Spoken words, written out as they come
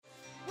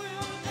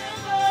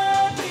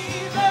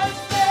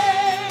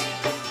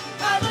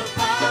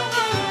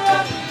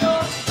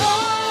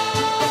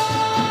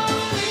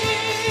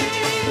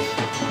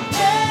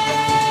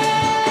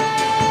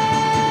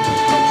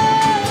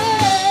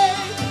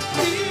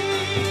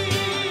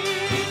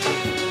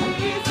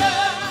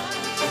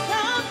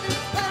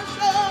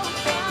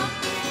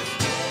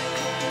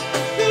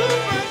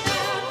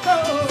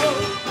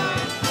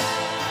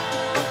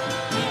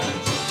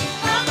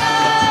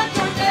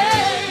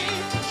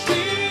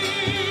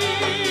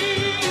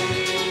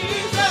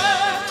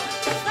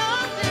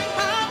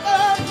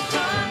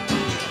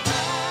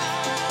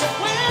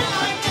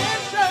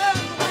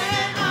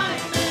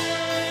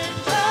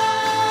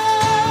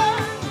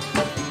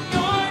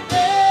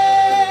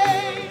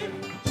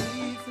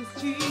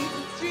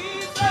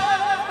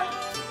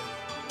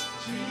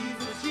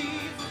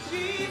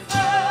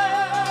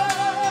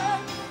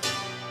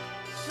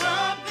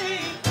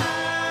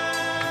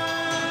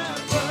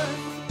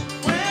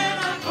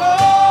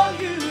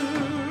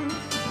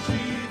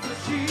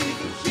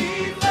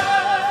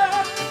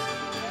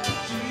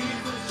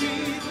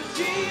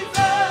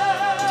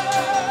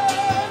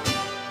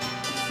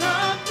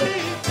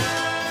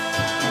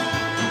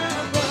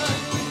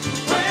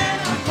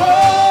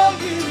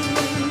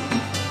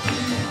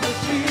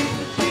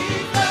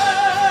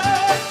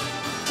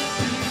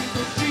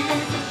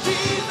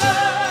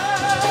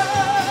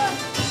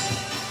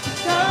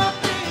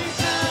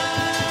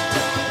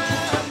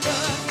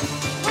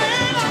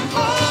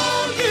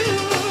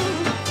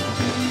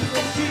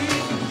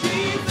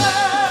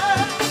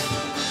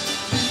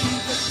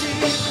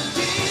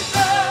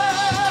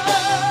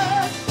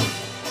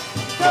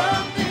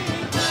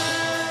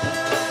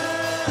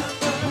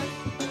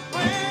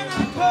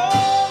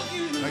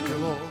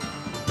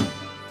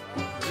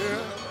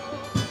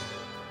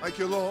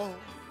you, Lord.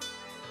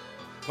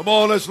 Come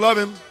on, let's love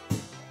him.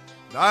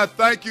 I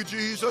thank you,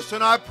 Jesus,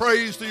 and I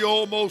praise thee,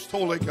 O most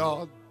holy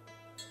God.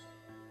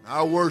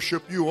 I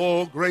worship you,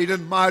 O great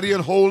and mighty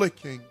and holy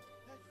King.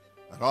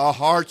 Let our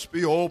hearts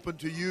be open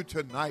to you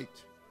tonight.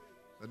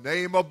 The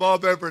name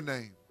above every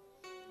name.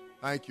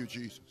 Thank you,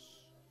 Jesus.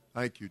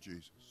 Thank you,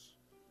 Jesus.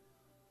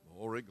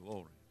 Glory,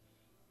 glory.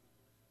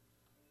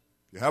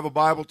 If you have a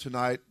Bible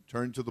tonight,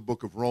 turn to the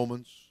book of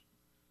Romans.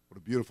 What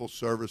a beautiful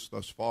service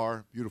thus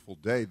far, beautiful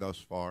day thus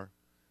far.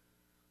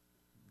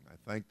 I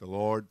thank the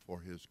Lord for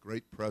his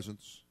great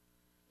presence,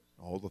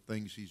 all the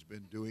things he's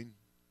been doing.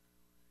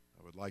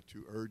 I would like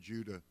to urge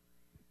you to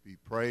be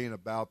praying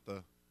about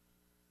the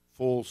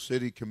full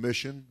city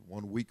commission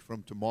 1 week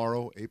from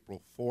tomorrow,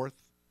 April 4th,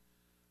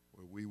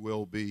 where we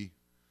will be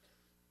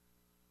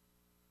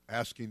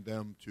asking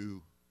them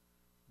to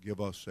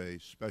give us a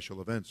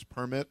special events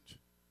permit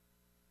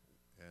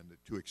and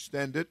to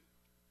extend it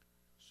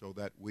so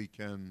that we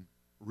can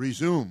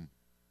resume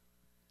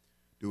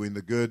doing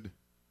the good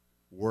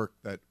work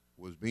that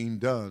was being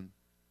done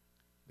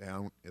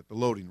down at the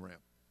loading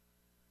ramp.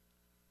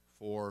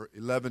 For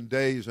 11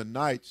 days and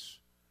nights,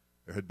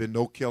 there had been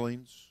no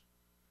killings,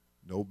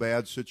 no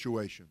bad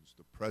situations.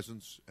 The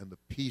presence and the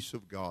peace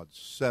of God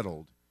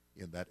settled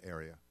in that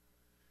area,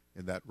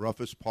 in that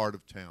roughest part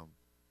of town.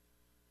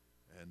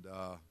 And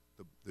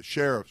the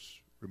sheriffs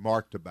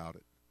remarked about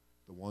it,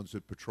 the ones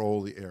that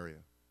patrol the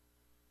area.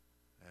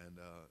 And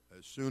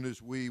as soon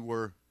as we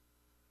were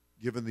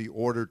given the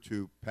order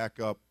to pack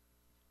up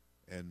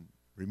and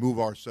remove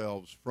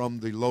ourselves from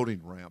the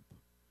loading ramp,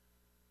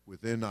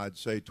 within, I'd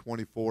say,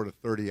 24 to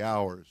 30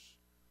 hours,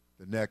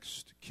 the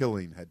next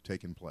killing had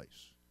taken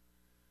place.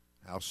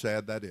 How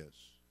sad that is.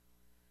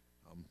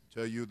 I'll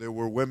tell you, there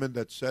were women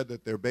that said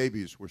that their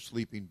babies were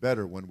sleeping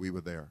better when we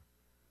were there.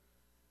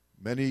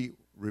 Many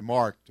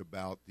remarked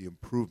about the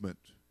improvement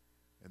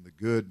and the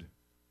good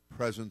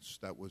presence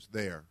that was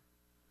there.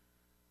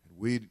 And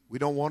we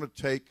don't want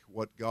to take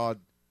what God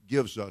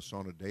gives us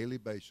on a daily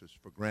basis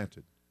for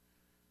granted.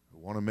 We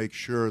want to make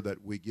sure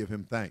that we give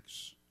him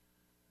thanks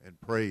and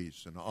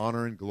praise and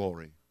honor and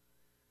glory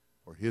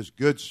for his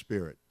good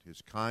spirit,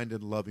 his kind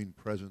and loving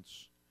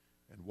presence,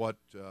 and what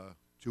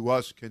to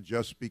us can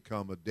just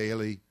become a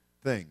daily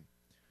thing.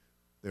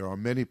 There are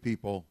many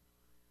people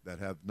that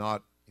have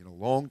not in a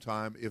long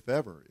time, if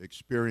ever,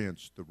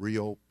 experienced the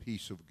real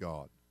peace of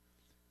God,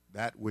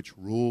 that which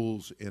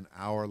rules in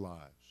our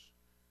lives,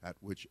 that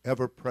which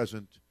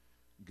ever-present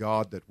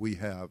God that we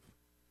have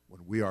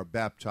when we are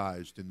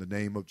baptized in the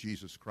name of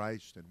Jesus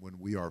Christ and when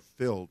we are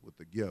filled with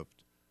the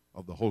gift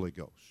of the Holy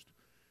Ghost,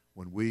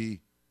 when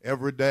we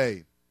every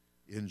day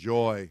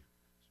enjoy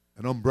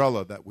an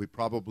umbrella that we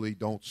probably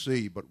don't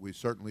see, but we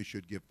certainly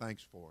should give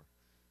thanks for,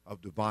 of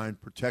divine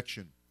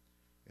protection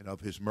and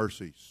of his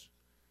mercies,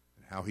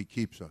 and how he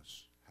keeps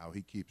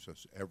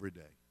us every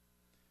day.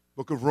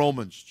 Book of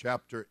Romans,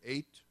 chapter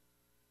 8.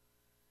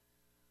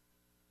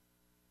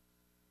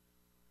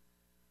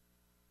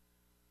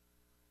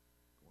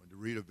 Going to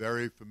read a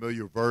very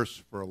familiar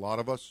verse for a lot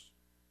of us,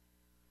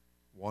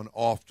 one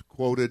oft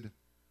quoted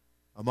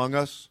among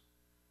us.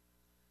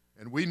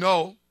 And we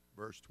know,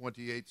 verse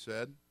 28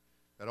 said,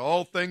 that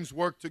all things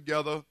work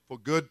together for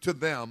good to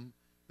them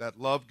that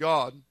love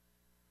God,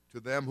 to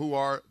them who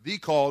are the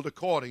called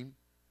according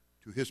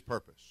to his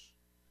purpose.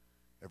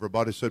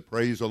 Everybody said,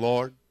 praise the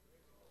Lord.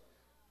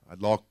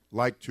 I'd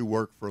like to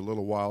work for a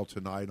little while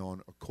tonight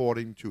on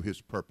according to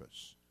his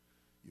purpose.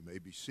 You may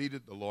be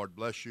seated. The Lord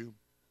bless you.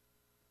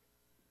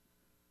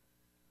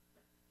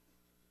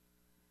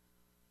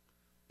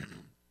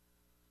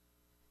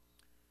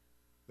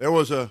 There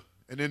was an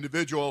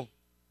individual,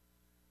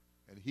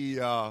 and he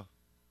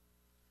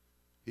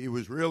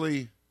was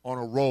really on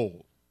a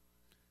roll.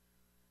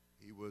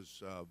 He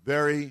was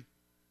very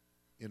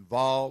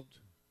involved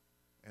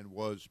and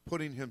was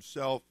putting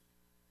himself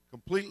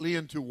completely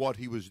into what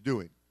he was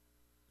doing.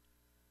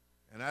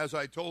 And as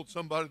I told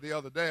somebody the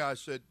other day, I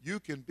said, you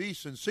can be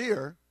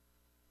sincere,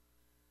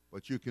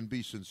 but you can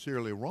be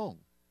sincerely wrong.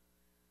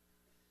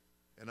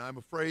 And I'm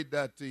afraid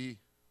that the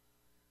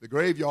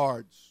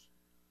graveyards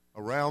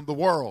around the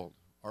world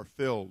are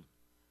filled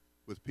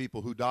with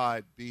people who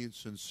died being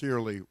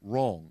sincerely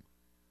wrong.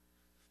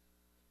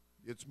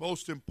 It's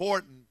most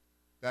important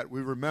that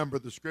we remember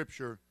the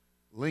Scripture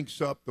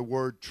links up the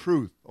word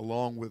truth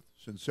along with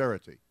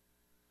sincerity.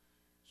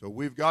 So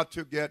we've got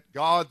to get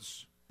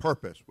God's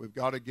purpose. We've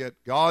got to get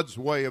God's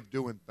way of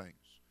doing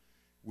things.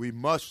 We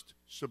must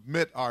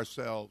submit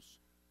ourselves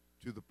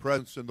to the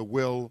presence and the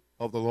will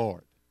of the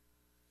Lord.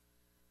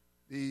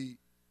 The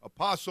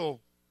apostle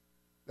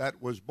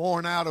that was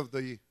born out of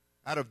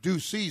due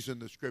season,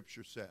 the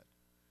Scripture said,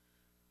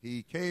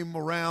 he came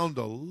around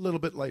a little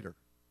bit later.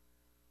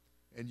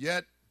 And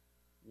yet,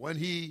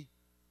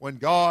 when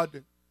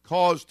God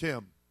caused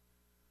him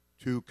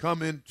to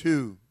come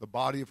into the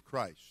body of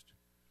Christ,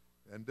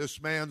 and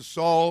this man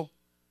Saul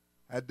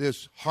had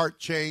this heart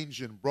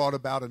change and brought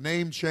about a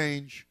name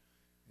change,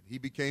 and he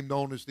became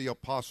known as the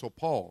Apostle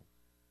Paul.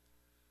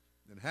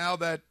 And how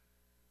that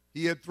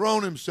he had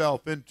thrown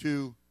himself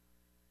into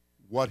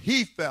what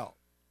he felt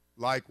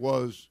like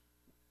was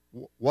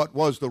what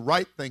was the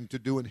right thing to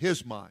do in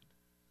his mind.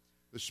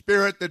 The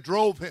spirit that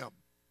drove him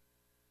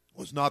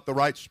was not the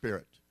right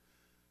spirit.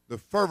 The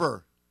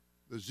fervor,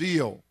 the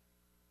zeal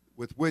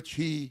with which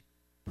he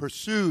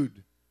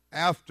pursued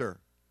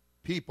after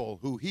people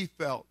who he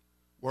felt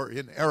were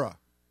in error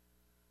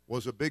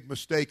was a big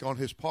mistake on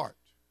his part.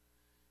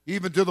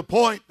 Even to the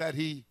point that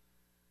he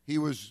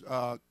was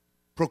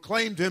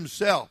proclaimed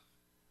himself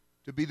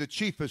to be the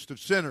chiefest of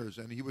sinners,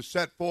 and he was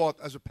set forth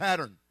as a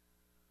pattern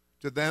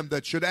to them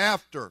that should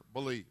after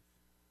believe,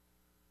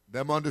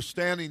 them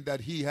understanding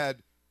that he had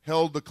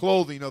held the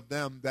clothing of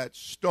them that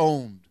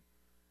stoned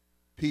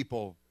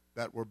people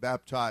that were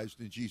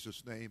baptized in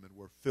Jesus' name and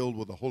were filled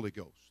with the Holy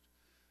Ghost,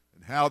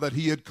 and how that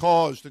he had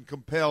caused and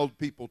compelled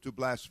people to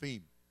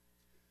blaspheme.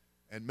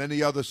 And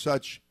many other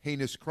such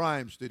heinous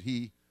crimes did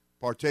he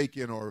partake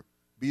in or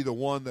be the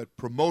one that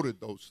promoted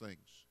those things.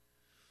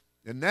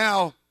 And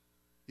now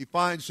he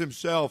finds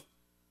himself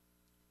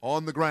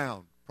on the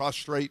ground,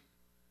 prostrate,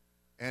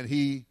 and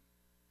he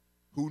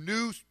who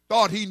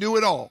thought he knew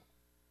it all,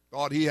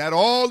 thought he had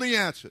all the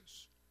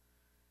answers,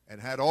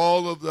 and had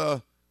all of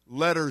the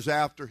letters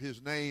after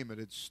his name, and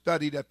had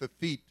studied at the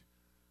feet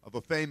of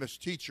a famous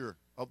teacher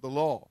of the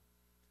law.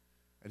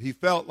 And he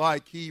felt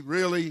like he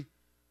really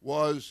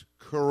was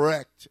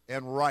correct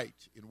and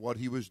right in what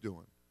he was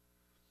doing.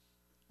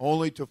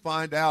 Only to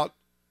find out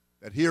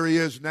that here he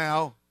is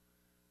now,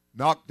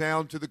 knocked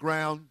down to the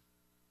ground,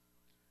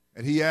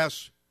 and he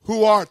asks,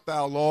 "Who art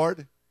thou,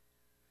 Lord?"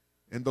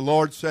 And the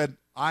Lord said,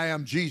 "I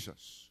am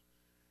Jesus."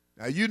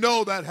 Now you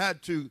know that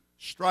had to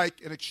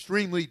strike an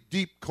extremely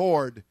deep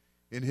chord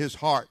in his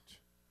heart.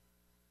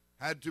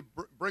 Had to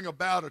bring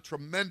about a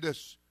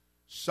tremendous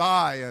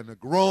sigh and a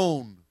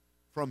groan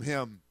from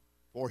him,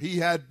 for he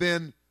had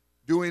been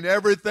doing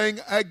everything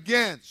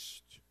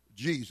against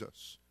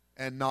Jesus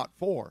and not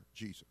for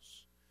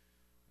Jesus.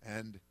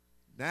 And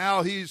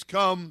now he's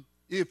come,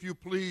 if you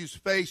please,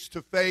 face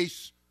to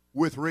face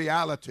with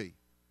reality.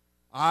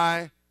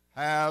 I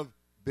have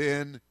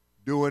been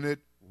doing it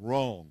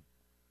wrong.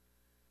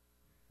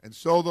 And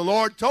so the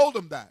Lord told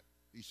him that.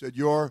 He said,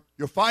 you're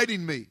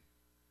fighting me.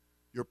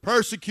 You're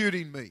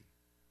persecuting me.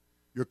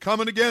 You're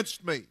coming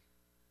against me.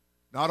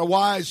 Not a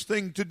wise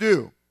thing to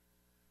do.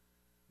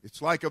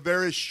 It's like a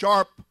very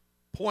sharp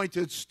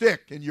pointed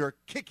stick, and you're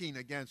kicking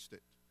against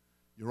it.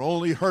 You're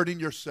only hurting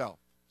yourself.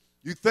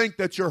 You think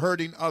that you're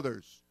hurting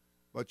others,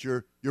 but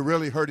you're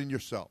really hurting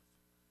yourself.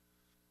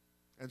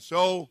 And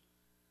so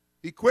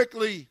he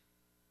quickly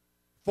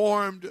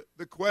formed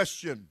the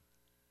question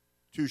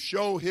to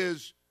show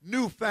his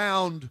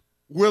newfound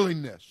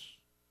willingness.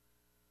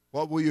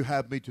 What will you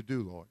have me to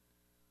do, Lord?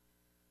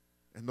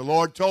 And the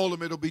Lord told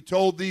him, it'll be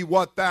told thee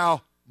what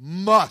thou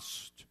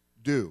must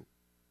do.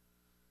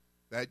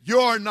 That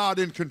you're not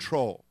in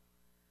control.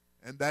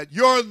 And that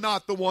you're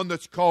not the one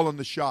that's calling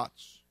the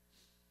shots.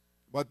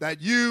 But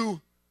that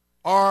you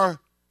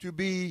are to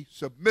be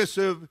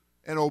submissive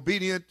and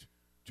obedient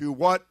to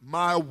what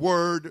my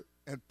word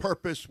and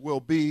purpose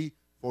will be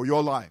for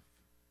your life.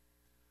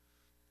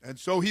 And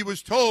so he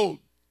was told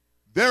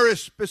very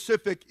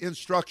specific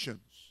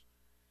instructions.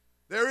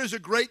 There is a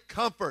great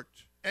comfort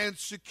and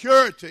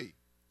security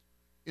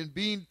in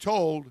being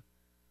told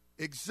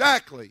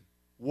exactly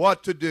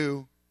what to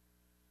do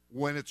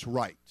when it's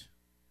right.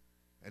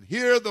 And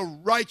here the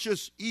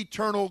righteous,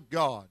 eternal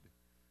God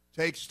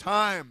takes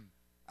time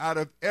out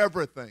of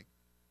everything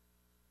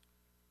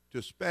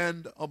to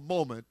spend a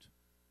moment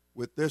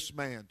with this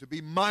man, to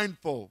be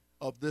mindful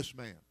of this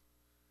man,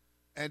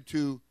 and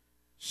to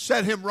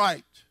set him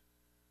right,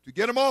 to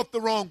get him off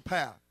the wrong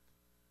path,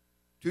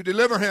 to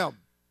deliver him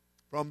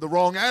from the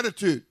wrong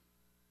attitude,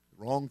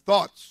 the wrong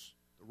thoughts,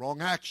 the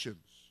wrong actions.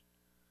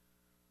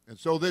 And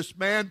so this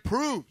man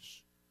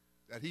proves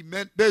that he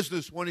meant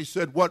business when he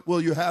said, what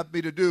will you have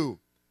me to do?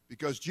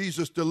 Because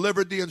Jesus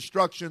delivered the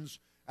instructions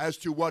as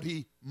to what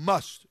he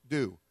must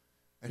do.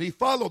 And he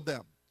followed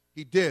them.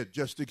 He did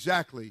just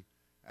exactly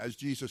as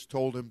Jesus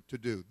told him to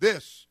do.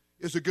 This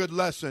is a good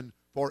lesson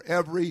for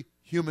every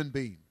human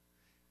being.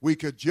 We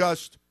could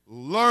just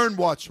learn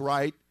what's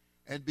right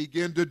and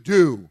begin to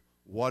do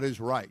what is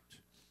right.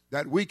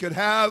 That we could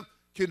have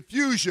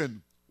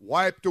confusion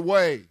wiped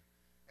away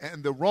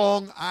and the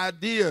wrong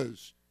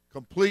ideas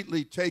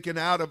completely taken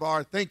out of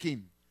our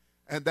thinking,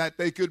 and that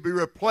they could be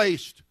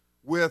replaced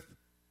with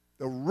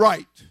the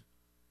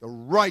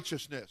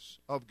righteousness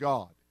of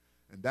God,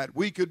 and that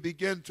we could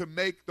begin to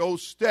make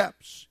those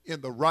steps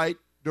in the right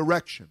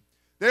direction.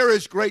 There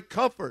is great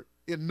comfort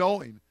in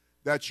knowing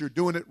that you're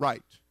doing it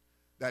right,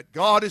 that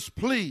God is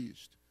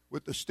pleased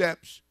with the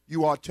steps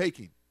you are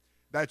taking,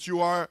 that you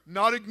are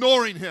not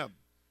ignoring him,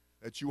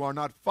 that you are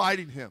not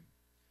fighting him,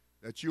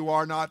 that you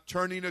are not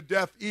turning a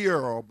deaf ear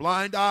or a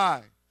blind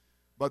eye,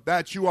 but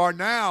that you are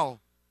now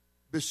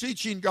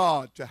beseeching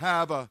God to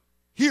have a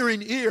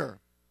hearing ear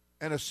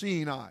and a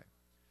seeing eye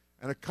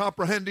and a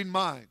comprehending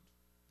mind,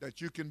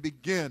 that you can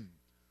begin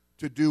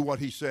to do what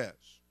he says,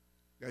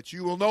 that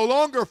you will no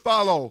longer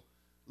follow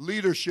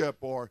leadership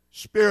or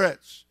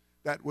spirits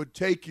that would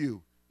take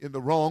you in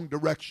the wrong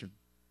direction.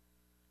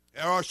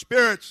 There are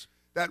spirits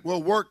that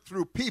will work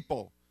through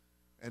people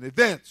and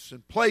events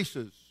and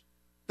places,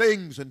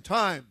 things and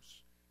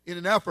times in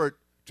an effort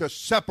to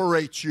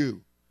separate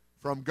you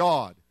from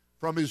God,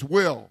 from His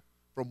will,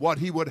 from what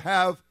He would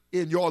have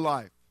in your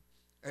life.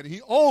 And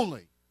He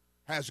only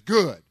has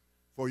good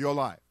for your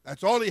life.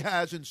 That's all He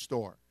has in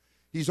store.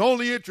 He's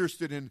only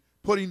interested in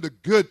putting the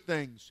good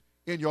things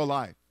in your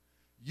life.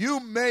 You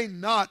may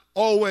not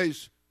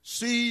always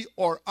see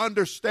or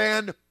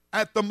understand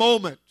at the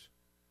moment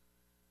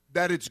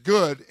that it's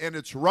good and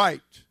it's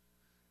right,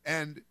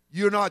 and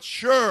you're not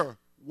sure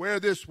where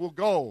this will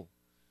go.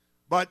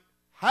 But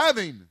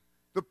having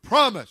the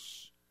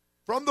promise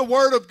from the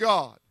Word of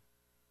God,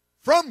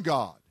 from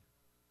God,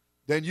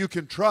 then you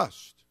can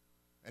trust.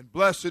 And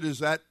blessed is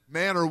that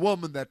man or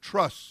woman that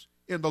trusts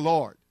in the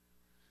Lord.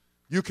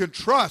 You can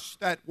trust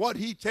that what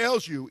He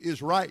tells you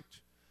is right,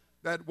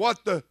 that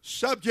what the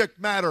subject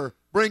matter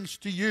brings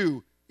to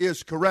you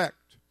is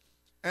correct,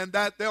 and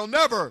that there'll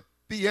never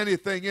be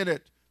anything in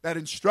it that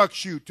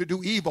instructs you to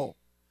do evil.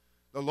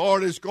 The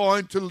Lord is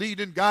going to lead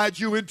and guide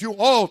you into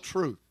all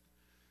truth.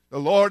 The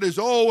Lord is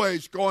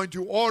always going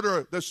to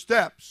order the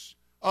steps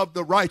of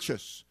the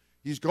righteous.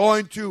 He's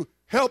going to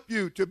help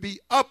you to be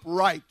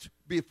upright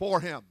before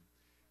Him.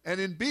 And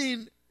in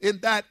being in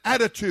that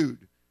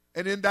attitude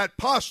and in that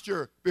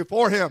posture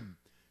before Him,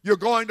 you're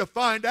going to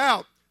find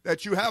out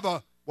that you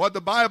have what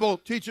the Bible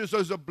teaches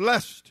us, a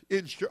blessed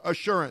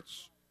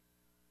assurance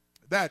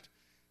that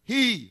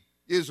He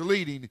is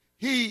leading,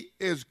 He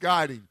is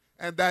guiding,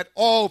 and that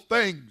all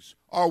things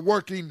are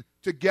working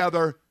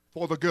together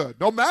for the good.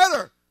 No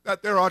matter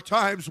that there are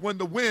times when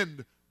the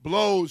wind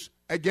blows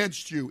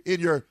against you in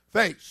your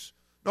face,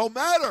 no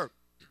matter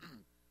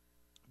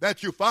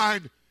that you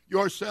find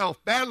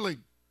yourself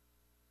battling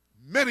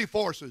many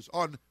forces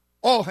on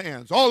all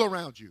hands, all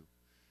around you,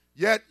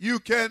 yet you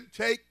can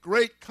take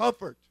great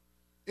comfort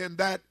in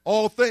that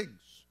all things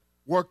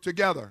work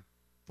together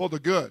for the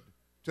good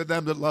to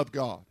them that love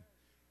God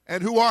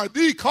and who are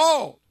the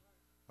called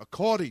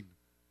according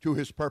to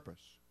His purpose.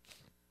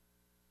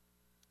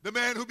 The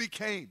man who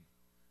became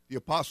the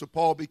Apostle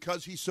Paul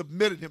because he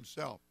submitted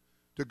himself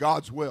to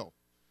God's will.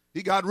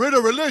 He got rid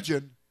of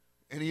religion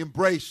and he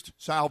embraced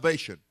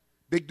salvation.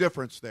 Big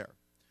difference there.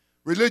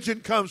 Religion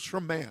comes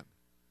from man.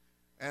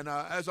 And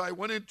as I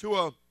went into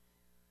a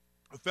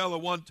fellow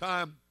one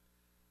time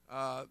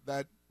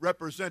that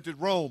represented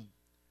Rome,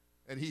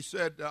 and he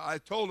said, I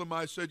told him,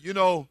 I said, you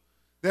know,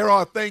 there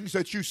are things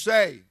that you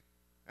say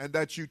and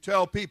that you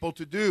tell people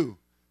to do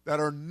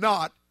that are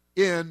not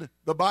in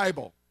the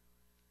Bible.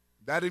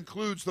 That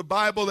includes the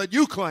Bible that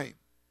you claim.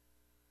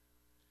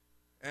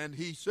 And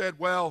he said,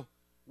 well,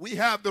 we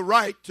have the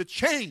right to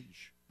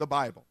change the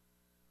Bible.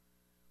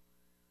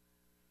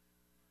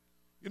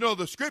 You know,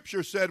 the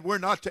Scripture said we're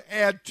not to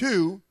add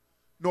to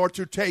nor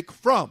to take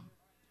from,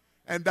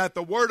 and that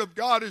the Word of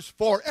God is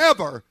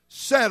forever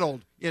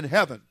settled in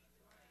heaven.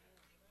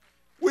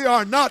 We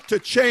are not to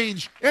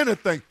change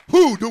anything.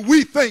 Who do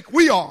we think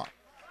we are?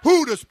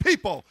 Who does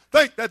people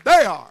think that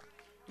they are?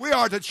 We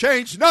are to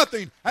change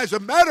nothing. As a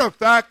matter of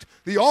fact,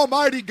 the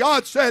Almighty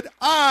God said,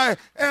 I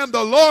am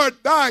the Lord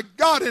thy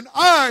God, and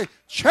I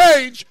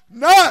change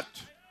not.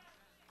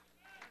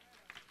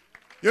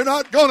 You're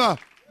not going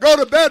to go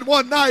to bed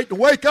one night and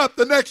wake up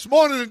the next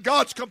morning and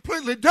God's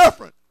completely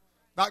different.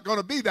 Not going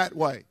to be that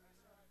way.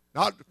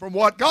 Not from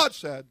what God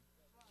said.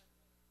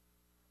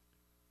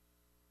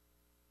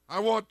 I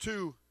want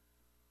to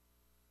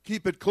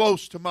keep it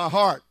close to my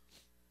heart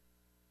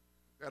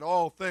that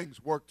all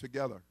things work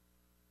together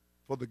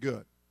for the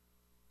good.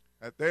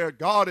 That there,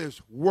 God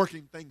is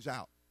working things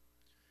out.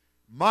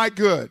 My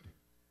good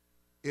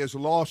is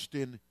lost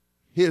in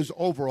His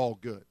overall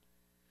good.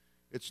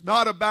 It's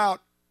not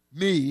about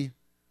me,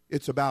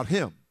 it's about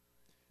Him.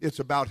 It's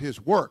about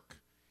His work.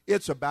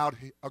 It's about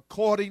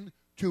according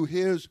to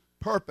His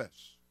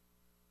purpose.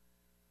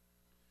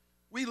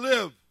 We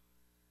live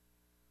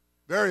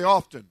very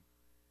often,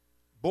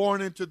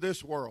 born into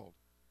this world,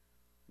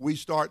 we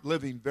start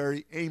living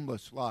very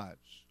aimless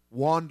lives,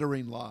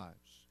 wandering lives,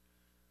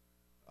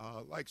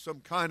 like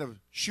some kind of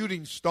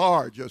shooting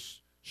star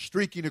just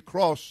streaking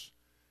across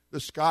the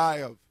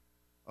sky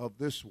of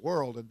this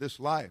world and this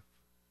life.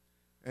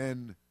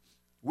 And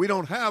we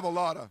don't have a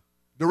lot of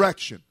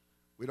direction.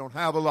 We don't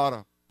have a lot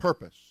of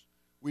purpose.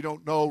 We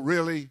don't know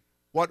really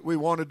what we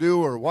want to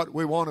do or what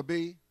we want to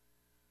be.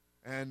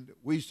 And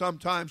we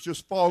sometimes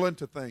just fall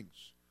into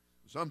things.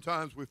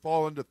 Sometimes we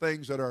fall into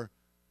things that are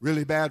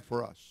really bad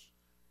for us,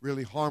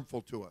 really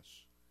harmful to us.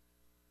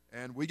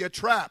 And we get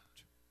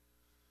trapped.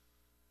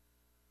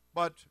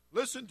 But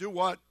listen to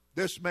what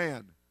this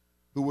man,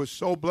 who was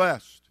so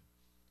blessed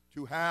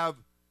to have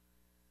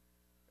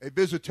a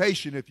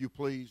visitation, if you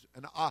please,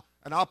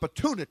 an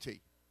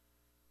opportunity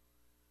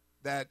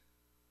that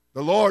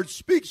the Lord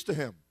speaks to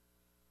him.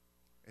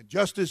 And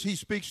just as He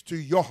speaks to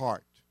your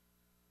heart,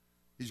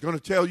 He's going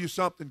to tell you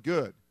something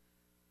good.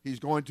 He's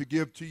going to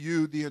give to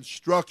you the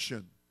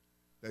instruction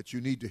that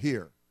you need to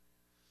hear.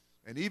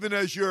 And even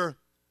as your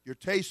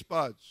taste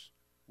buds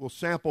will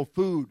sample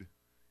food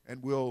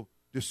and will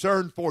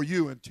discern for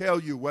you and tell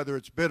you whether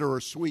it's bitter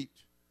or sweet.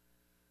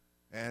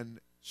 And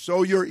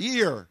so your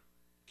ear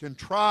can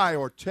try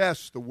or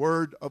test the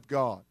Word of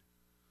God,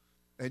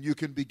 and you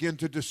can begin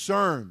to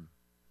discern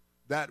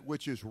that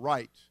which is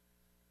right.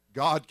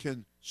 God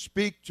can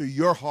speak to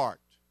your heart,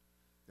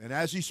 and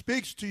as He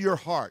speaks to your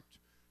heart,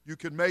 you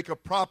can make a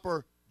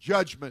proper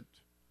judgment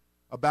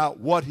about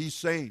what He's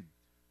saying.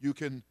 You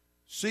can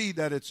see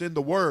that it's in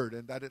the Word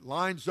and that it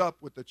lines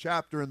up with the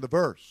chapter and the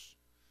verse.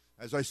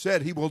 As I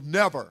said, He will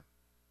never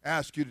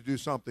ask you to do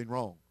something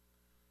wrong.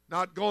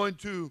 Not going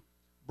to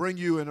bring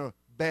you in a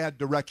bad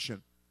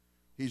direction.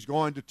 He's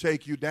going to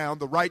take you down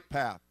the right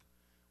path.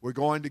 We're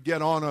going to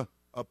get on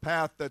a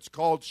path that's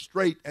called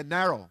straight and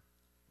narrow,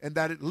 and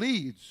that it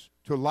leads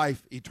to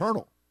life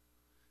eternal.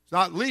 It's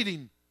not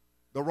leading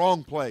the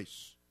wrong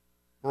place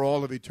for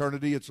all of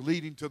eternity. It's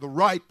leading to the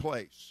right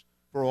place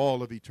for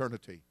all of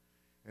eternity.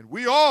 And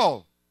we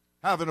all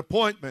have an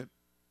appointment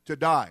to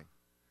die.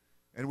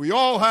 And we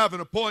all have an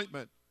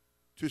appointment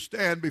to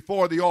stand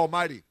before the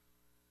Almighty.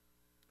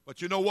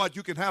 But you know what?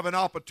 You can have an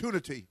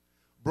opportunity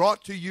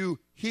brought to you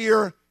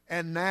here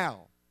and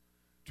now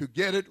to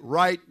get it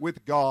right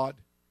with God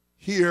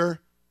here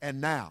and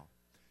now.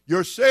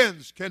 Your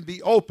sins can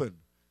be opened,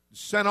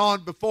 sent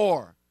on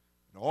before,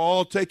 and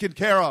all taken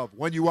care of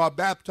when you are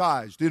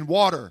baptized in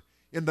water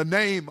in the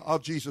name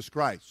of Jesus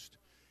Christ.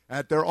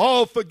 And they're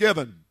all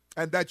forgiven,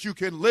 and that you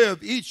can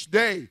live each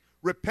day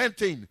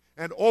repenting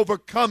and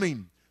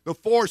overcoming the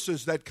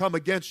forces that come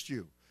against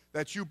you.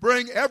 That you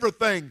bring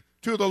everything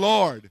to the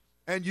Lord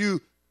and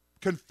you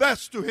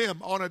confess to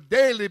Him on a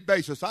daily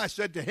basis. I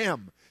said to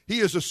him, He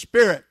is a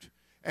spirit,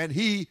 and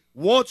He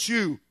wants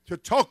you to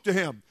talk to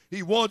Him.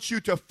 He wants you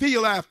to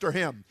feel after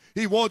Him.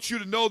 He wants you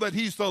to know that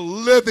He's the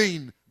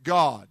living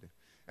God,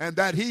 and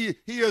that He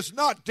is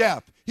not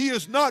deaf. He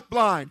is not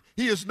blind.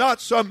 He is not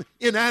some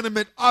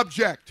inanimate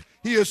object.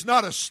 He is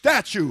not a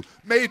statue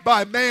made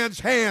by man's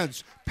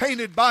hands,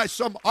 painted by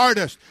some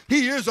artist.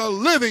 He is a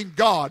living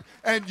God.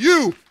 And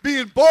you,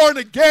 being born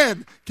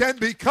again, can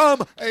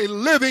become a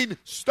living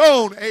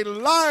stone, a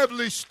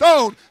lively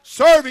stone,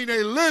 serving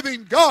a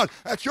living God.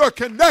 That you're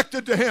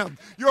connected to Him.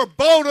 You're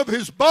bone of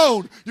His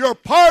bone. You're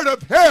part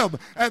of Him.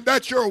 And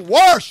that you're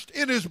washed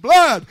in His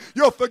blood.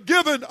 You're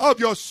forgiven of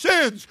your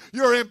sins.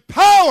 You're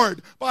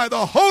empowered by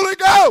the Holy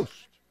Ghost,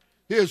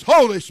 His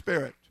Holy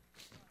Spirit.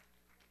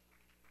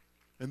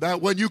 And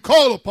that when you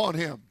call upon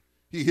Him,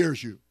 He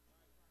hears you.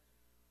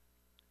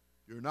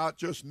 You're not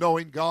just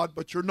knowing God,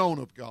 but you're known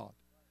of God.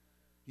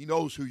 He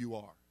knows who you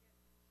are.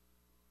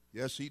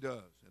 Yes, He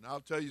does. And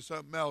I'll tell you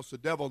something else. The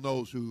devil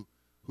knows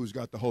who's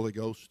got the Holy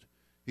Ghost.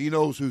 He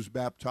knows who's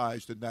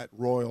baptized in that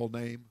royal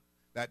name,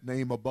 that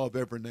name above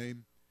every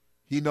name.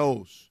 He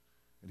knows.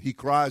 And he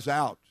cries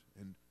out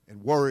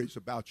and worries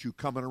about you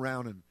coming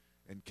around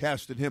and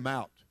casting him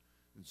out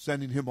and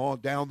sending him on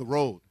down the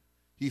road.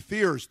 He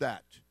fears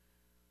that,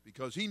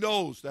 because he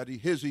knows that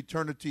his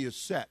eternity is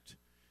set,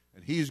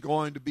 and he's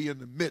going to be in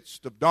the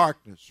midst of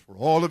darkness for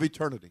all of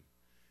eternity.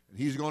 And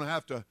he's going to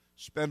have to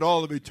spend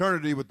all of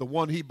eternity with the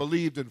one he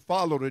believed and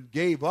followed and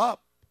gave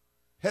up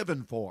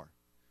heaven for.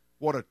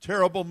 What a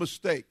terrible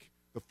mistake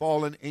the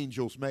fallen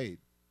angels made.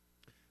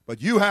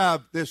 But you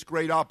have this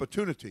great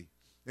opportunity,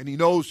 and He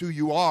knows who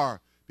you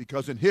are,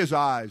 because in His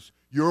eyes,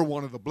 you're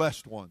one of the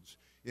blessed ones.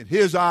 In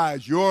His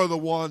eyes, you're the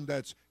one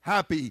that's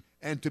happy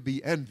and to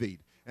be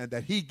envied. And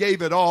that He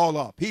gave it all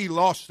up. He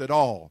lost it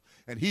all.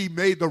 And he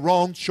made the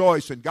wrong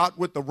choice and got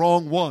with the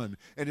wrong one.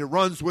 And he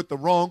runs with the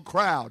wrong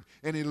crowd.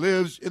 And he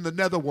lives in the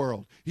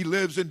netherworld. He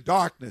lives in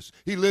darkness.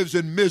 He lives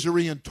in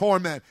misery and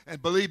torment.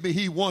 And believe me,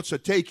 he wants to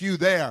take you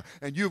there.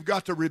 And you've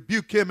got to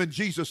rebuke him in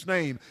Jesus'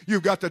 name.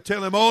 You've got to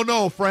tell him, oh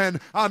no,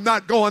 friend, I'm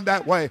not going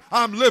that way.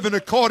 I'm living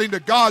according to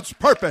God's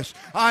purpose.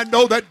 I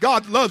know that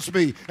God loves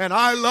me. And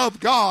I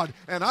love God.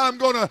 And I'm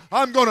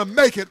gonna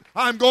make it.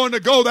 I'm going to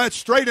go that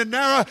straight and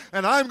narrow.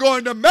 And I'm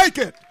going to make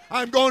it.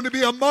 I'm going to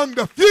be among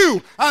the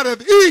few out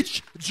of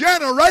each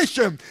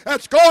generation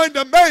that's going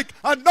to make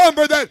a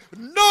number that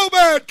no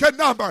man can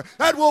number,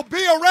 that will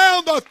be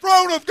around the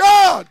throne of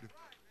God.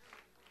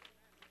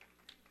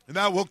 And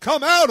that will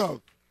come out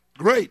of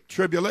great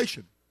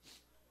tribulation.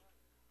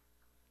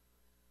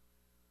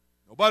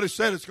 Nobody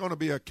said it's going to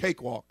be a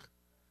cakewalk.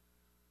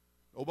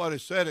 Nobody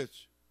said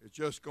it's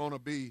just going to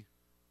be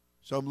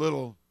some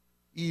little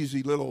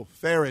easy little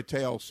fairy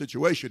tale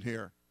situation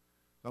here,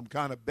 some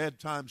kind of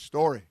bedtime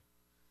story.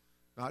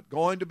 Not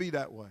going to be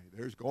that way.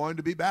 There's going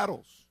to be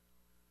battles.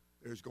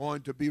 There's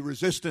going to be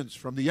resistance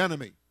from the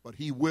enemy, but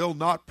he will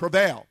not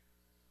prevail.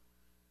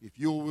 If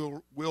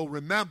you will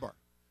remember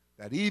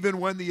that even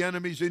when the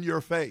enemy's in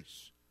your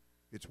face,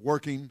 it's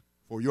working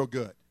for your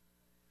good.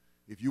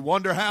 If you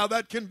wonder how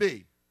that can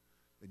be,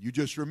 then you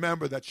just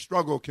remember that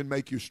struggle can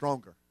make you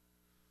stronger.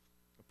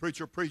 A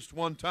preacher preached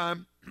one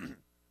time.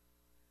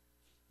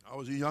 I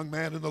was a young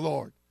man in the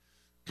Lord.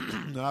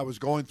 And I was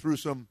going through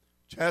some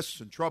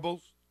tests and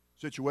troubles,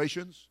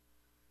 situations,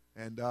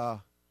 and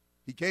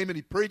he came and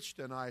he preached,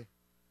 and I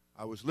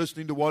was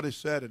listening to what he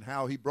said and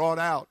how he brought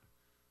out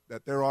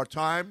that there are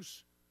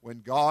times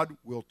when God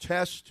will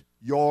test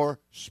your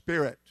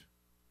spirit.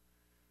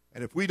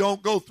 And if we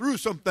don't go through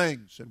some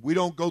things and we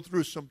don't go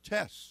through some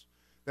tests,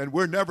 then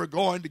we're never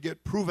going to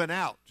get proven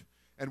out.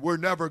 And we're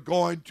never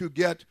going to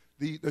get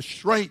the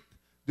strength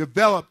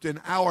developed in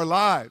our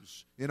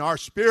lives, in our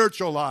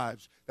spiritual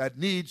lives, that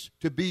needs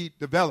to be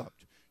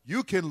developed.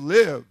 You can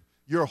live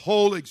your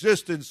whole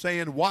existence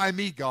saying, why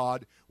me,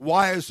 God?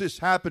 Why is this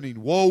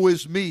happening? Woe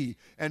is me.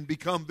 And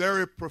become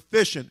very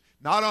proficient,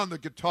 not on the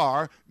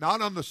guitar,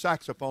 not on the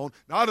saxophone,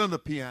 not on the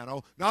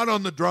piano, not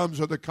on the drums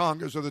or the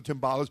congas or the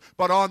timbales,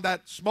 but on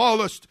that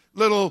smallest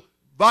little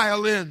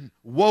violin,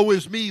 woe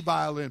is me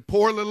violin,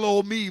 poor little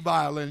old me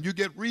violin. You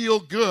get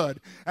real good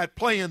at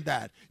playing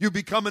that. You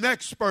become an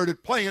expert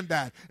at playing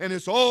that. And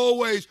it's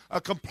always a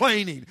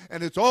complaining,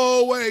 and it's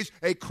always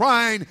a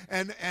crying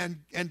and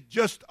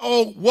just,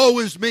 oh, woe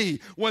is me.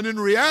 When in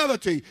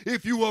reality,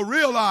 if you will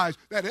realize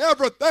that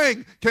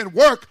everything can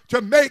work to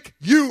make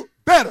you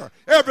better.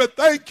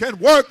 Everything can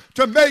work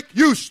to make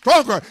you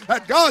stronger.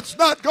 That God's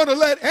not going to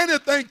let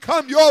anything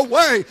come your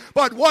way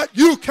but what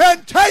you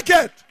can take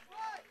it.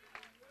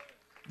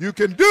 You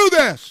can do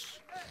this.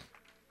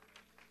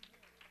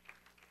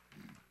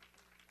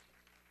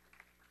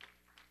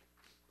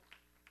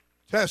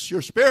 Test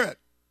your spirit.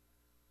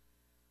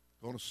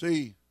 Going to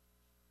see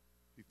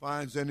if he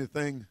finds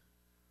anything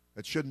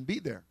that shouldn't be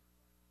there.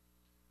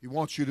 He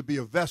wants you to be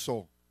a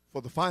vessel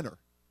for the finer,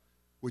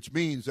 which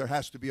means there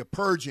has to be a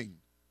purging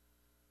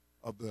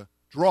of the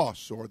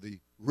dross or the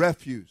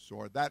refuse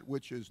or that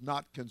which is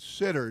not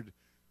considered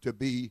to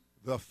be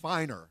the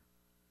finer.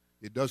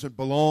 It doesn't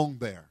belong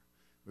there.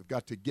 We've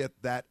got to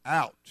get that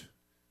out.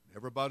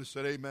 Everybody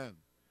said amen.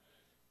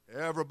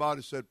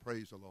 Everybody said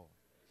praise the Lord.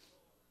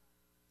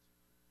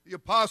 The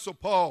Apostle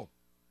Paul,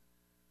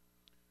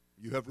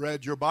 you have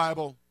read your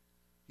Bible.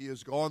 He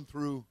has gone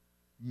through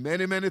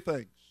many, many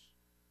things.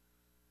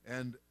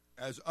 And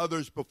as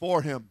others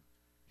before him,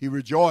 he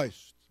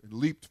rejoiced and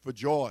leaped for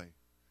joy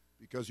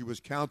because he was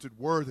counted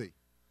worthy.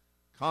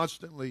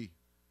 Constantly,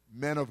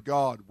 men of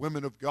God,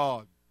 women of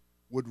God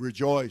would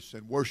rejoice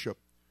and worship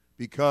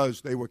because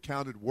they were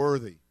counted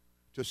worthy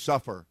to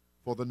suffer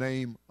for the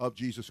name of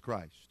Jesus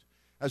Christ.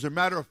 As a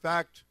matter of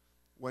fact,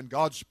 when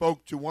God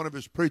spoke to one of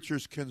his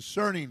preachers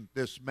concerning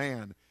this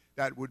man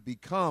that would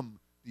become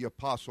the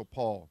Apostle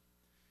Paul,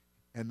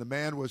 and the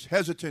man was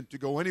hesitant to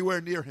go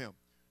anywhere near him,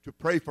 to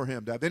pray for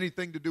him, to have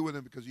anything to do with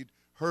him, because he'd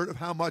heard of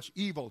how much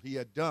evil he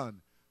had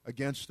done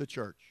against the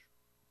church.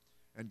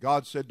 And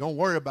God said, don't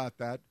worry about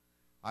that.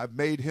 I've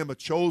made him a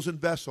chosen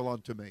vessel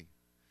unto me,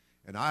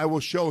 and I will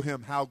show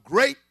him how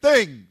great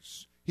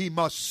things he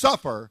must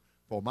suffer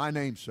for my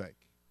name's sake.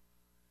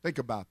 Think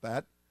about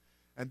that.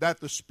 And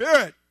that the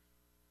Spirit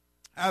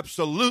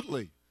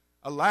absolutely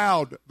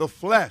allowed the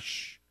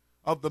flesh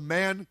of the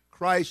man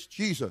Christ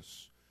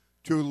Jesus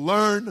to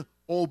learn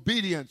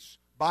obedience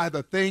by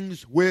the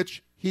things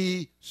which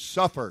he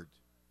suffered.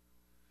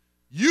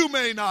 You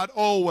may not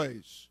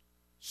always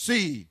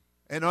see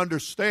and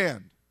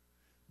understand,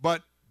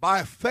 but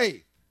by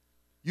faith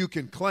you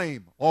can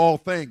claim all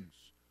things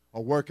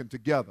are working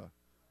together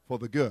for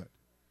the good.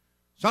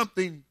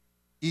 Something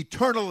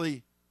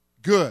eternally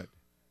good,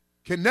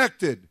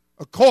 connected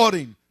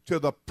according to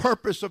the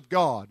purpose of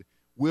God,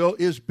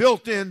 is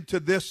built into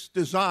this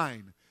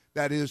design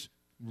that is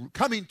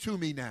coming to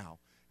me now.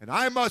 And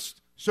I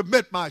must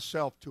submit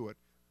myself to it.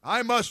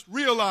 I must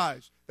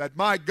realize that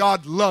my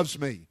God loves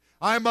me.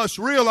 I must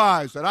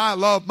realize that I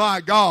love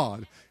my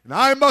God. And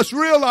I must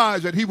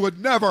realize that he would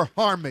never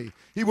harm me.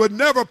 He would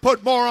never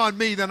put more on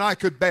me than I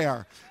could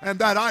bear. And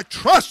that I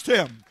trust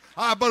him.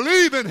 I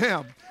believe in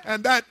him.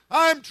 And that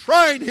I'm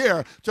trying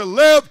here to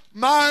live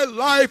my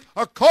life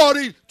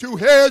according to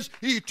his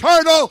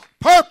eternal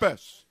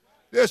purpose.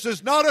 This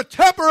is not a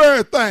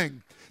temporary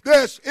thing.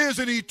 This is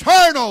an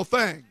eternal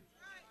thing.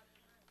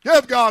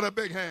 Give God a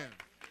big hand.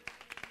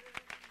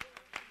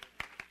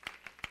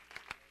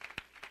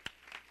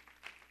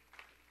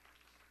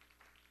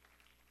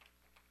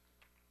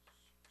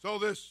 So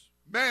this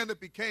man that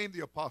became the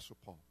Apostle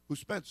Paul, who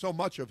spent so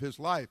much of his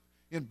life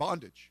in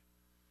bondage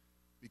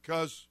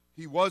because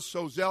he was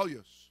so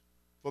zealous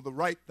for the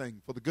right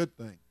thing, for the good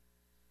thing,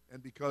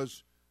 and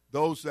because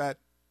those that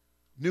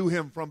knew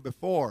him from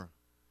before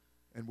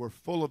and were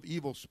full of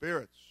evil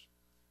spirits,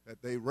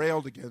 that they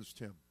railed against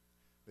him.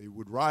 They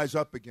would rise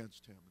up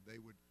against him.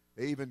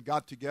 They even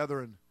got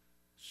together and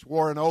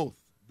swore an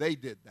oath. They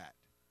did that.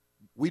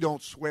 We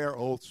don't swear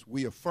oaths,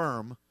 we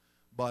affirm,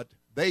 but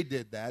they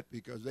did that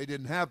because they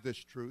didn't have this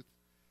truth,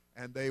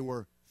 and they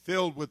were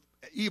filled with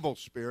evil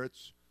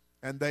spirits,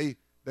 and they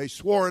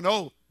swore an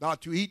oath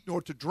not to eat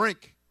nor to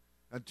drink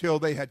until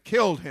they had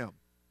killed him.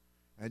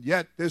 And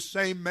yet this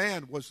same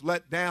man was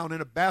let down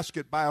in a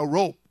basket by a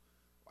rope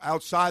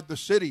outside the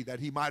city that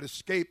he might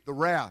escape the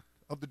wrath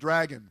of the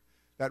dragon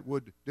that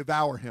would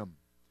devour him.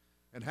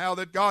 And how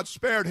that God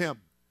spared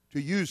him to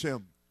use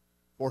him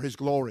for his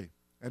glory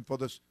and for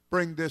this,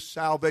 bring this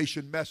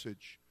salvation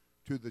message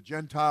to the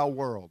Gentile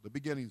world, the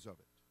beginnings of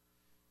it.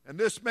 And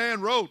this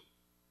man wrote,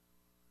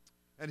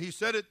 and he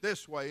said it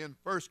this way in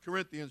 1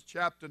 Corinthians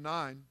chapter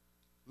 9,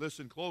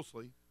 listen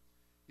closely.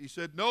 He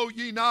said, know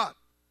ye not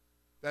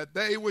that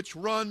they which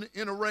run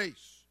in a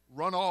race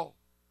run all,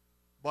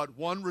 but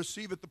one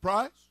receiveth the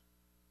prize?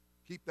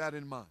 Keep that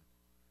in mind.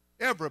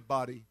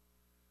 Everybody,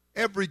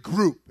 every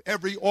group,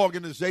 every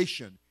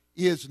organization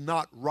is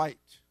not right.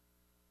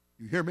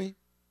 You hear me?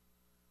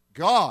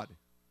 God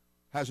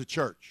has a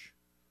church,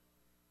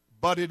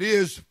 but it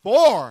is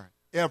for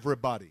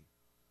everybody.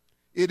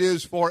 It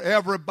is for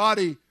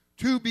everybody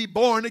to be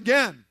born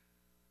again,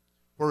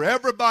 for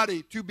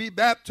everybody to be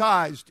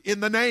baptized in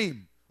the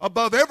name,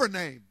 above every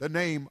name, the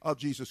name of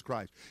Jesus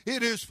Christ.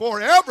 It is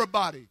for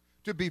everybody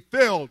to be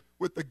filled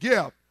with the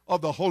gift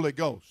of the Holy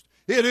Ghost.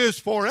 It is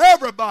for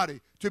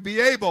everybody to be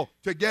able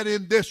to get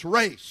in this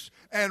race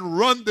and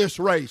run this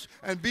race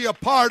and be a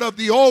part of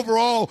the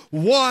overall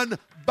one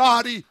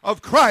body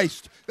of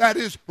Christ that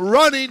is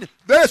running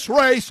this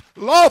race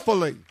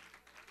lawfully,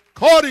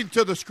 according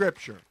to the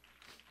Scripture,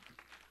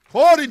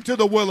 according to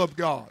the will of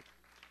God.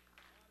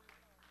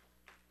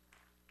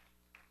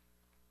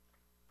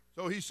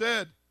 So he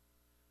said,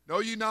 know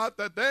ye not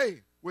that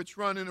they which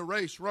run in a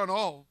race run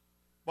all,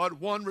 but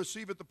one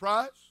receiveth the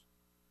prize?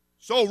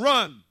 So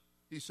run,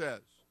 he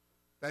says,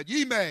 that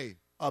ye may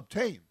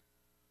obtain.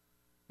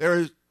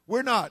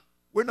 We're not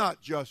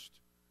just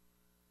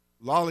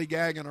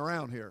lollygagging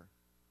around here.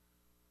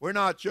 We're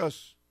not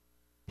just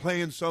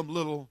playing some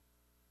little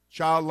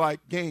childlike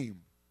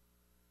game.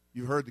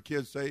 You've heard the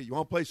kids say, you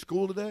want to play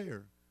school today?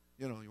 Or,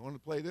 you want to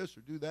play this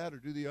or do that or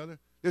do the other?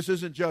 This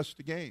isn't just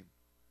a game.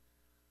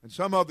 And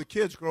some of the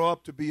kids grow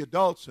up to be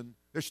adults and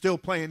they're still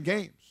playing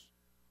games.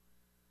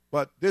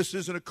 But this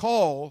isn't a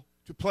call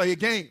to play a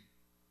game.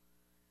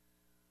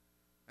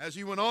 As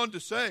he went on to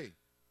say,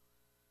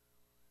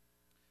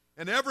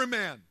 and every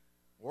man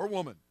or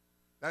woman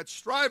that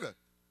striveth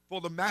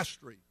for the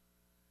mastery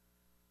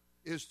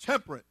is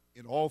temperate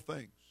in all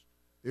things.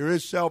 There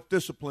is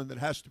self-discipline that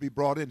has to be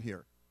brought in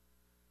here.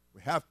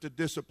 We have to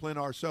discipline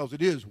ourselves.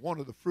 It is one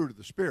of the fruit of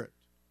the Spirit.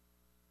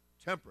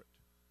 Temperance.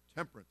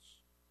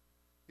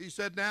 He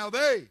said, now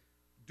they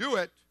do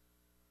it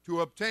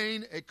to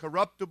obtain a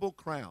corruptible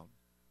crown.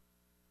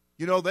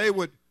 They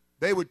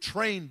would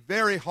train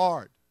very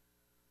hard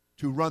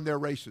to run their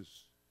races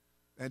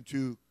and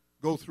to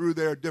go through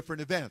their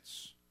different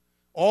events,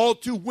 all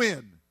to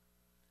win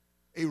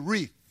a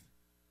wreath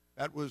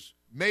that was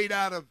made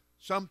out of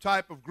some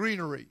type of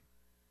greenery,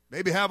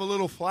 maybe have a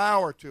little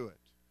flower to it,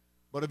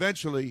 but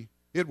eventually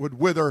it would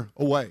wither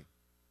away.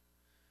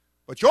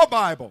 But your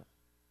Bible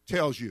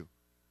tells you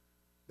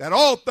that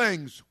all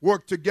things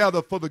work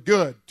together for the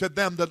good to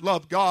them that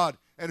love God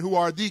and who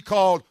are the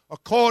called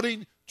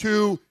according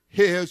to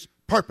his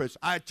purpose.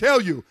 I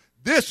tell you,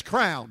 this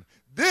crown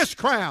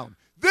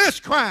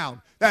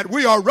that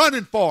we are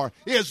running for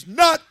is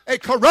not a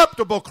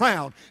corruptible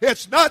crown.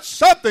 It's not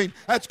something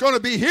that's going to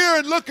be here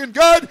and looking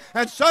good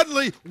and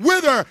suddenly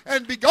wither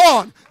and be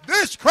gone.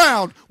 This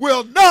crown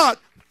will not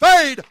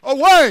fade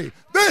away.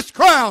 This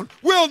crown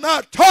will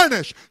not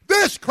tarnish.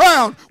 This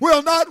crown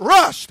will not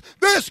rust.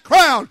 This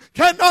crown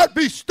cannot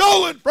be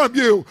stolen from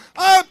you.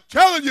 I'm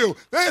telling you,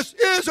 this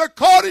is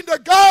according to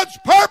God's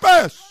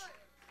purpose.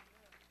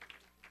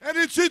 And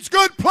it's His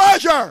good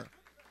pleasure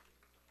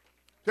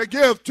to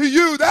give to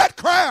you that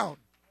crown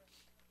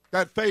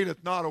that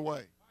fadeth not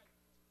away.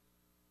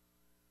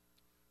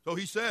 So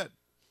he said,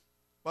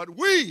 but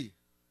we,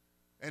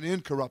 an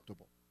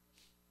incorruptible.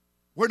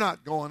 We're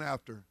not going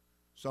after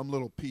some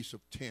little piece of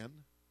tin.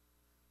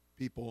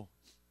 People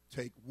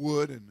take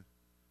wood and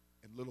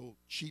little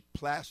cheap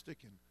plastic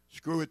and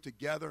screw it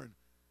together and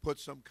put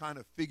some kind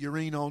of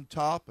figurine on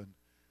top, and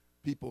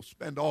people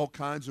spend all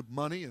kinds of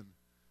money and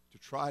to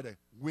try to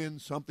win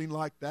something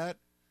like that.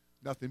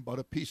 Nothing but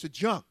a piece of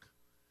junk.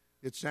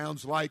 It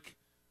sounds like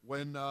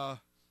when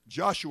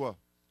Joshua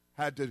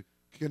had to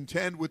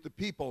contend with the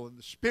people and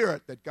the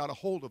spirit that got a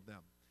hold of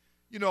them.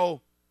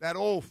 That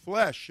old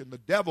flesh and the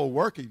devil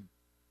working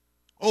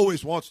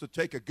always wants to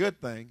take a good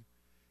thing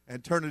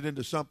and turn it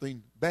into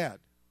something bad.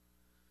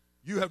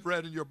 You have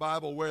read in your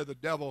Bible where the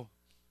devil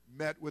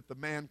met with the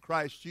man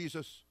Christ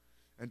Jesus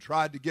and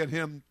tried to get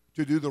him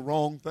to do the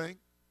wrong thing.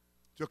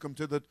 Took him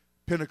to the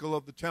pinnacle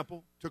of the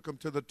temple, took him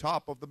to the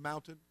top of the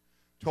mountain,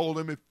 told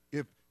him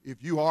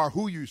if you are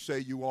who you say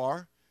you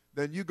are,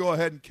 then you go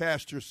ahead and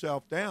cast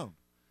yourself down,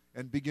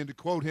 and begin to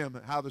quote him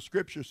how the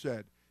Scripture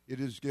said,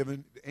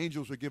 the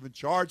angels are given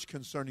charge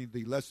concerning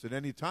thee, lest at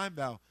any time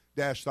thou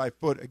dash thy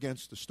foot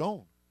against a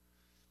stone.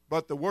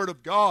 But the word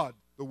of God,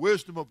 the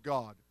wisdom of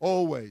God,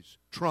 always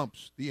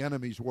trumps the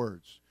enemy's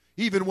words.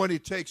 Even when he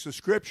takes the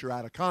Scripture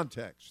out of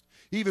context,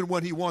 even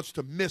when he wants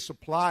to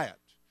misapply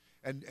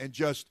it and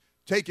just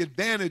take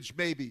advantage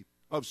maybe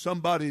of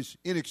somebody's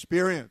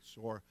inexperience.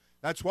 Or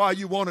that's why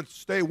you want to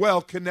stay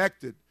well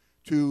connected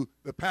to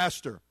the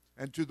pastor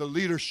and to the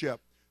leadership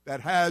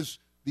that has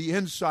the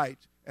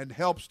insight and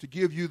helps to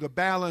give you the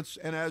balance,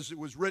 and as it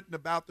was written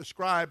about the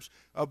scribes,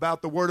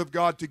 about the Word of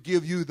God, to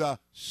give you the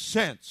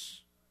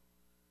sense.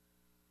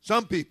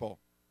 Some people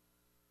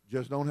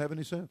just don't have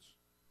any sense.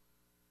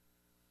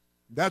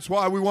 That's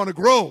why we want to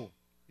grow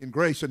in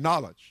grace and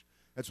knowledge.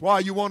 That's why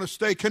you want to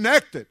stay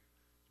connected.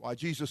 That's why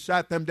Jesus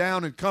sat them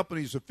down in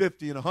companies of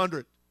 50 and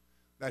 100,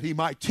 that he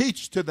might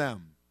teach to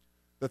them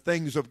the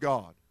things of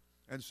God.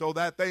 And so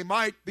that they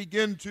might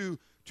begin to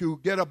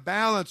get a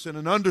balance and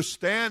an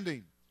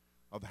understanding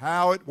of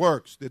how it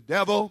works. The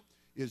devil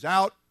is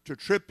out to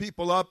trip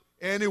people up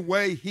any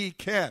way he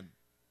can.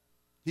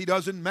 He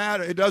doesn't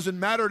matter. It doesn't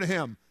matter to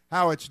him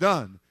how it's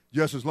done,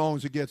 just as long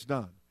as it gets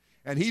done.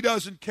 And he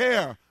doesn't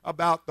care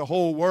about the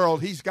whole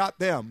world. He's got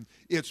them.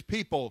 It's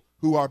people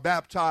who are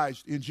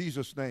baptized in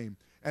Jesus' name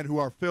and who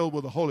are filled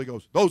with the Holy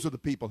Ghost. Those are the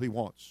people he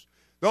wants.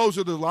 Those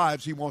are the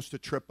lives he wants to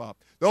trip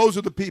up. Those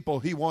are the people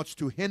he wants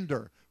to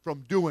hinder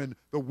from doing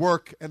the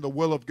work and the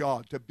will of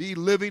God, to be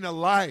living a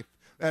life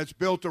that's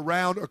built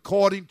around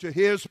according to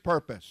his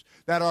purpose,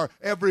 that our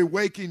every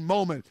waking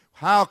moment,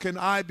 how can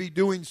I be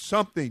doing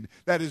something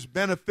that is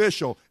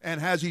beneficial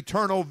and has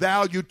eternal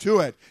value to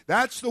it?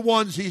 That's the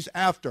ones he's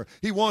after.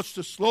 He wants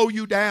to slow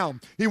you down.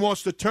 He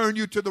wants to turn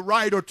you to the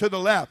right or to the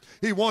left.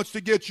 He wants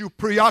to get you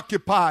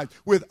preoccupied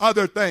with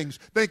other things,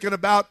 thinking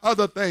about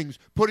other things,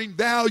 putting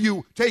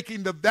value,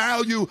 taking the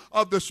value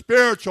of the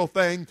spiritual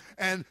thing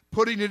and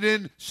putting it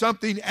in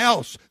something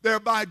else,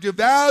 thereby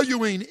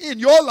devaluing in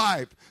your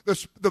life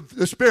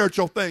the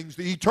spiritual things,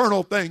 the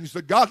eternal things,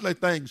 the godly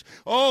things.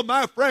 Oh,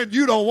 my friend,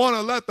 you don't want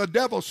to let the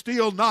devil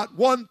steal not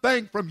one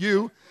thing from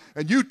you.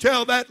 And you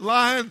tell that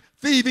lying,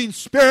 thieving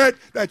spirit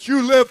that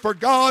you live for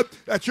God,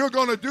 that you're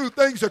going to do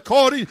things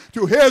according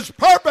to his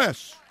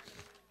purpose.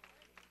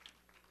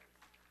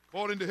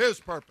 According to his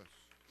purpose.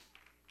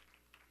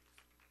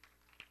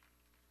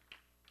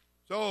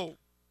 So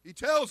he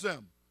tells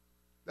them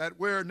that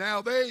where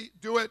now they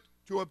do it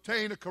to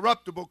obtain a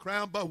corruptible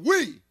crown, but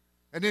we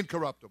an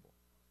incorruptible.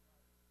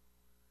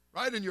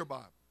 Right in your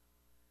Bible.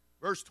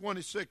 Verse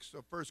 26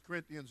 of 1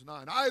 Corinthians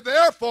 9. I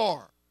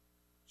therefore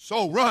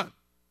so run.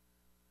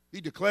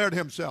 He declared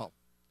himself.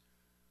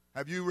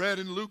 Have you read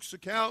in Luke's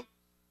account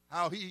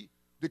how he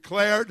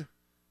declared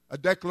a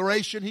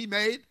declaration he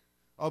made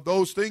of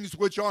those things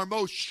which are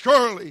most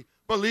surely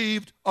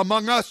believed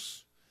among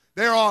us?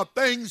 There are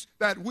things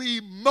that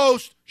we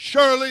most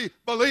surely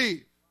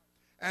believe.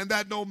 And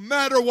that no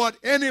matter what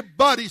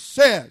anybody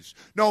says,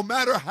 no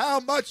matter how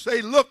much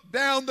they look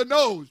down the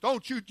nose,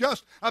 don't you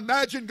just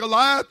imagine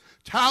Goliath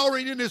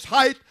towering in his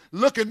height,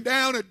 looking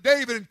down at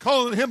David and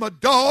calling him a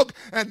dog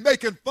and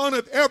making fun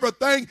of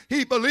everything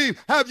he believed.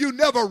 Have you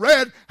never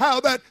read how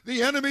that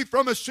the enemy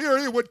from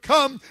Assyria would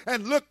come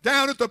and look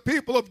down at the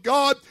people of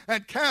God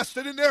and cast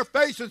it in their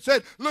face and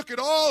said, look at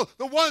all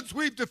the ones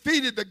we've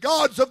defeated, the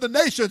gods of the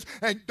nations,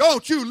 and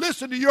don't you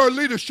listen to your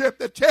leadership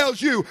that tells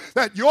you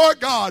that your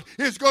God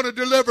is going to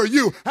deliver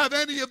you. Have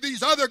any of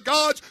these other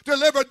gods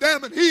delivered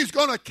them, and he's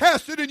going to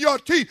cast it in your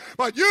teeth?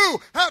 But you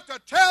have to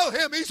tell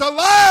him he's a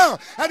liar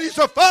and he's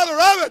a father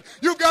of it.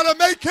 You've got to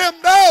make him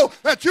know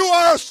that you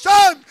are a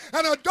son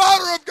and a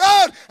daughter of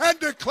God and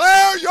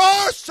declare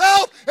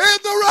yourself in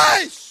the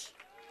race.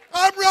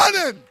 I'm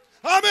running.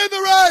 I'm in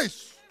the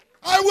race.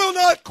 I will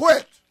not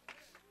quit.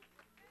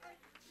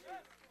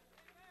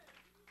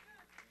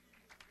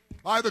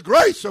 By the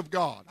grace of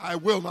God, I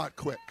will not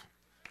quit.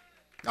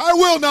 I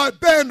will not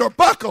bend or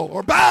buckle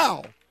or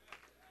bow.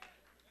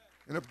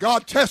 And if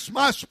God tests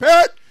my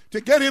spirit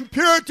to get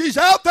impurities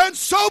out, then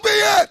so be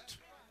it.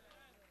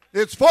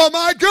 It's for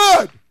my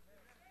good.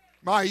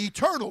 My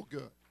eternal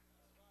good.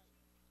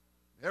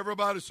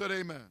 Everybody said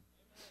amen.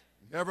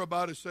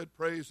 Everybody said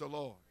praise the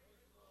Lord.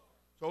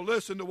 So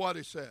listen to what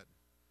he said.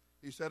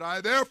 He said,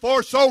 I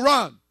therefore so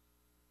run,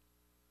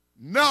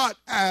 not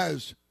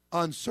as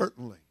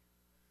uncertainly.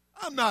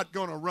 I'm not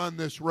going to run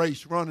this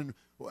race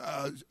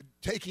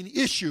taking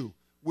issue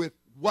with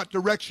what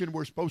direction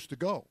we're supposed to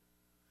go.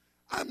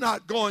 I'm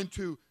not going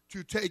to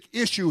take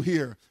issue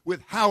here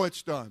with how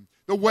it's done,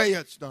 the way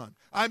it's done.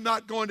 I'm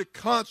not going to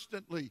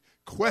constantly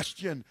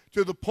question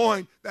to the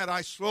point that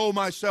I slow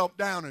myself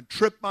down and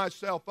trip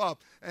myself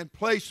up and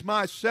place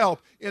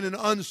myself in an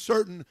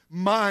uncertain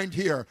mind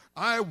here.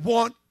 I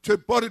want to,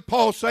 what did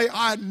Paul say?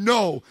 I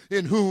know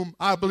in whom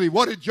I believe.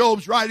 What did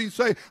Job's writing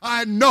say?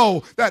 I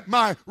know that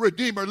my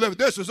Redeemer liveth.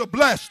 This is a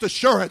blessed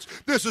assurance.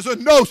 This is a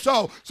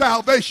no-so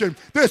salvation.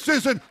 This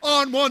isn't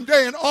on one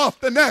day and off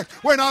the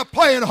next. We're not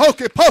playing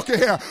hokey-pokey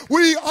here.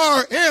 We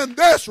are in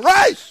this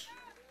race.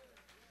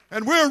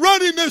 And we're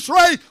running this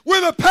race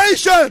with a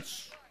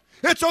patience.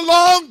 It's a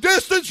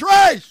long-distance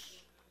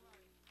race.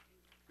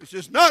 This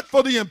is not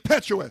for the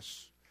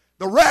impetuous,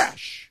 the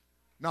rash,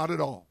 not at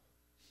all.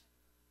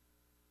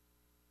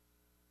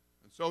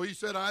 And so he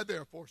said, I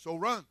therefore so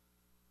run,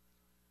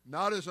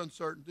 not as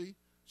uncertainty,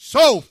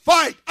 so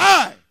fight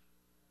I.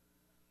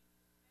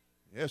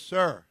 Yes,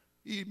 sir.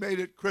 He made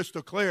it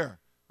crystal clear.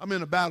 I'm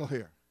in a battle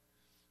here.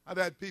 I've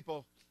had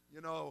people,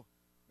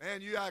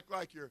 man, you act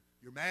like you're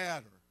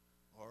mad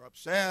or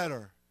upset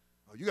or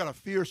You got a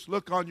fierce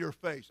look on your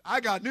face.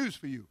 I got news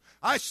for you.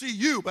 I see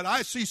you, but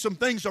I see some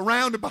things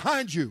around and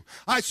behind you.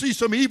 I see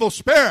some evil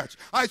spirits.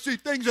 I see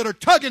things that are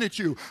tugging at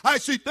you. I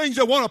see things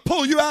that want to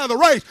pull you out of the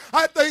race.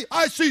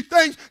 I see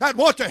things that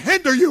want to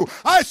hinder you.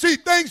 I see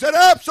things that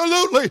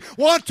absolutely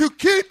want to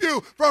keep you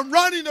from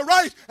running the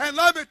race. And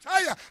let me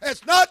tell you,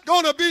 it's not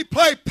going to be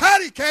play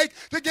patty cake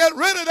to get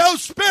rid of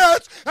those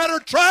spirits that are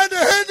trying to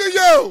hinder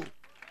you.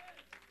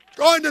 It's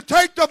going to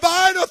take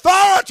divine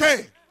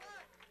authority.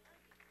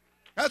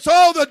 That's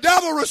all the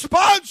devil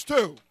responds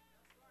to.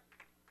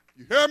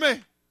 You hear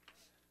me?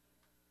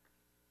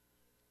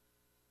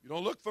 You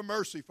don't look for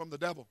mercy from the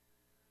devil.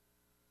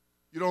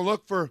 You don't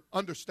look for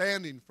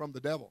understanding from the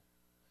devil.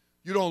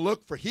 You don't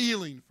look for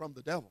healing from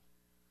the devil.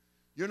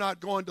 You're not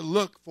going to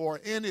look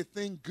for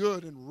anything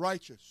good and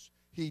righteous.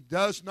 He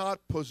does not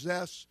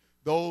possess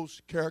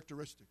those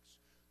characteristics,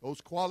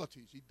 those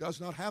qualities. He does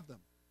not have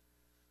them.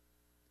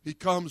 He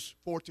comes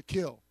for to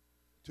kill,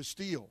 to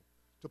steal,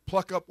 to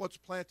pluck up what's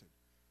planted.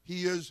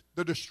 He is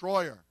the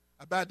destroyer,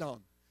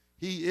 Abaddon.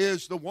 He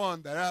is the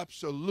one that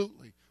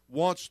absolutely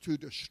wants to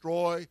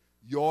destroy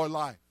your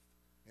life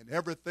and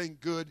everything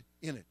good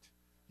in it.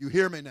 You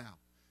hear me now?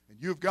 And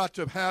you've got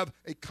to have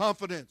a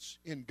confidence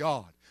in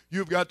God.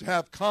 You've got to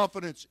have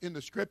confidence in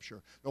the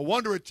Scripture. No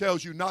wonder it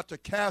tells you not to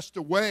cast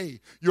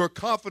away your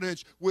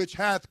confidence, which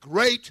hath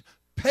great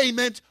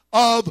payment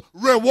of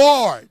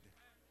reward.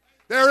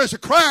 There is a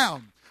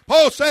crown.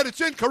 Paul said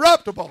it's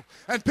incorruptible.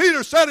 And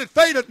Peter said it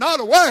fadeth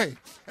not away.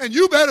 And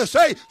you better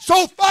say,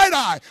 so fight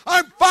I.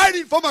 I'm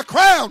fighting for my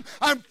crown.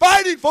 I'm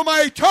fighting for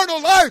my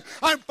eternal life.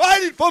 I'm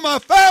fighting for my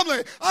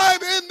family.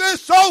 I'm in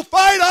this, so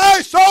fight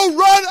I, so run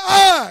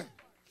I.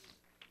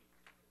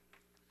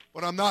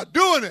 But I'm not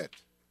doing it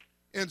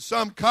in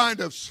some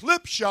kind of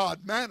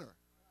slipshod manner.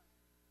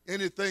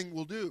 Anything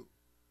will do.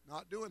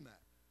 Not doing that.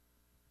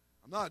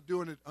 I'm not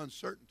doing it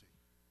uncertainty.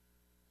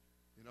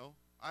 You know,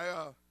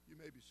 you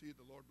may be seated,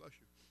 the Lord bless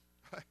you.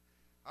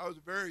 I was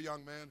a very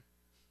young man,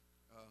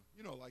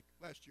 like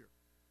last year,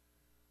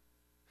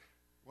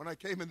 when I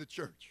came into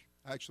church,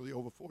 actually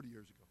over 40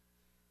 years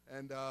ago.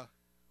 And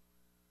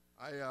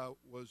I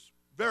was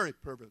very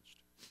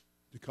privileged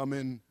to come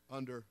in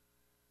under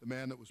the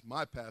man that was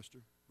my pastor,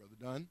 Brother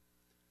Dunn,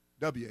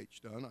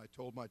 W.H. Dunn. I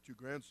told my two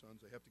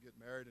grandsons they have to get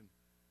married, and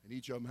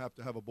each of them have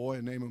to have a boy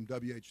and name him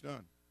W.H.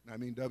 Dunn. And I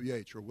mean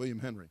W.H. or William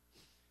Henry.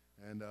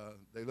 And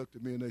they looked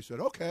at me and they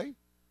said, okay.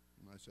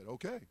 And I said,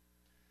 okay,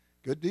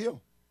 good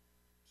deal.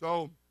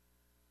 So,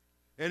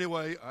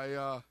 anyway,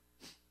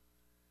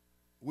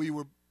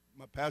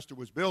 my pastor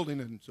was building,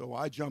 and so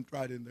I jumped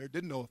right in there.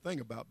 Didn't know a thing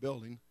about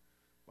building,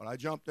 but I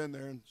jumped in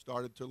there and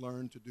started to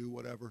learn to do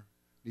whatever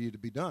needed to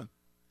be done,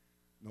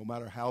 no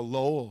matter how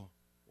low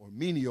or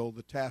menial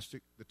the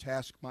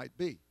task might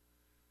be.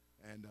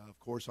 And, of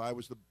course, I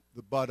was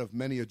the butt of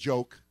many a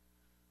joke.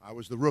 I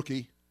was the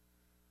rookie,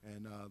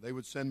 and they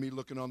would send me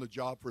looking on the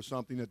job for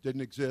something that didn't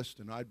exist,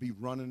 and I'd be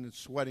running and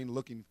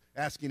sweating,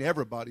 asking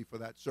everybody for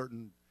that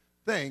certain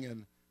thing,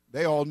 and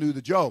they all knew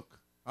the joke.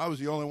 I was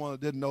the only one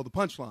that didn't know the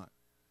punchline.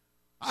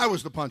 I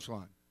was the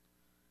punchline.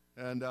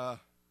 And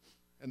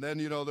then,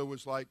 there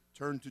was like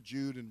turn to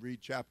Jude and read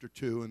chapter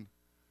 2, and,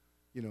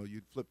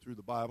 you'd flip through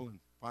the Bible and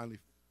finally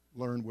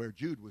learn where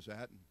Jude was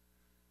at, and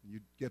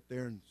you'd get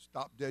there and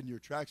stop dead in your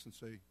tracks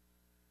and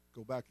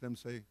go back to them and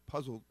say,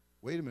 puzzled,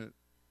 wait a minute,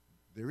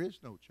 there is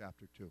no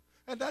chapter 2.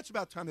 And that's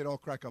about time they'd all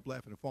crack up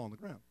laughing and fall on the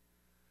ground.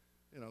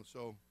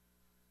 So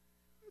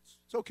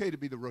it's okay to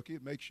be the rookie.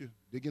 It makes you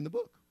dig in the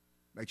book.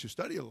 Makes you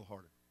study a little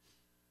harder.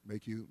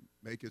 Make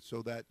it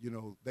so that,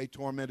 they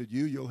tormented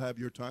you. You'll have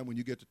your time when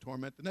you get to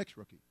torment the next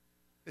rookie.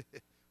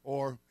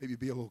 Or maybe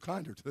be a little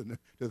kinder to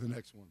the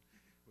next one,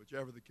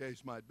 whichever the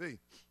case might be.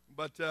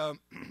 But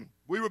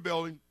we were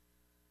building,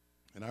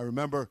 and I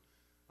remember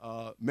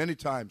many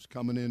times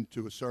coming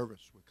into a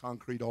service with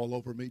concrete all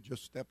over me,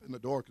 just step in the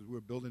door because we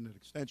were building an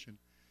extension,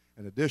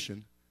 an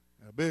addition,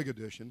 a big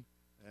addition,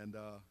 and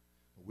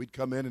we'd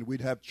come in and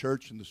we'd have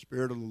church, and the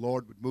Spirit of the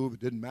Lord would move. It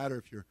didn't matter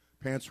if your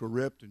pants were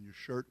ripped and your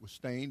shirt was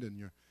stained and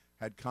you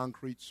had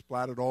concrete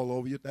splattered all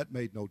over you. That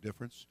made no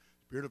difference.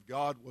 The Spirit of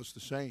God was the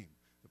same.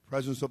 The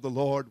presence of the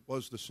Lord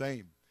was the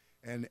same.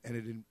 And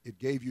it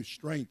gave you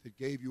strength. It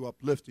gave you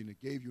uplifting.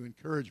 It gave you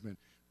encouragement.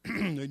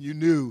 And you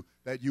knew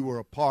that you were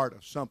a part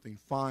of something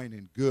fine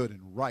and good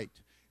and right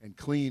and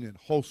clean and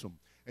wholesome.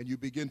 And you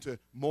begin to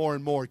more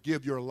and more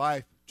give your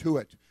life to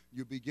it.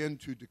 You begin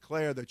to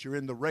declare that you're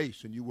in the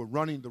race and you were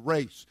running the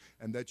race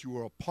and that you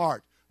were a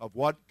part of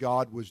what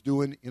God was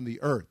doing in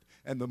the earth.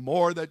 And the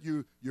more that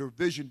your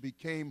vision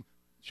became,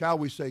 shall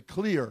we say,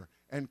 clear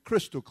and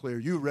crystal clear.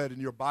 You read in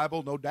your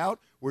Bible, no doubt,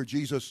 where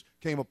Jesus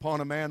came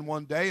upon a man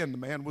one day and the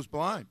man was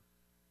blind.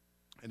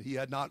 And he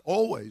had not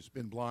always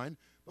been blind,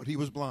 but he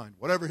was blind.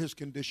 Whatever his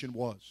condition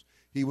was,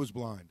 he was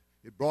blind.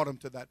 It brought him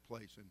to that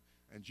place.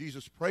 And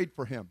Jesus prayed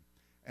for him.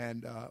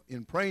 And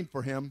in praying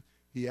for him,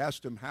 he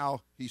asked him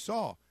how he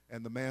saw.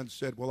 And the man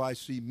said, well, I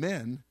see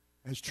men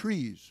as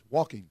trees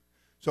walking.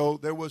 So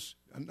there was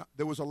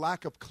a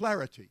lack of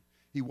clarity.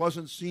 He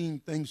wasn't seeing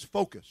things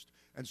focused.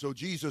 And so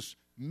Jesus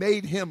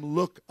made him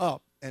look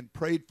up and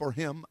prayed for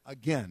him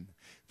again.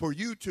 For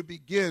you to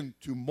begin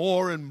to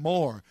more and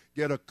more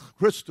get a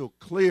crystal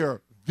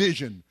clear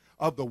vision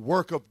of the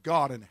work of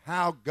God and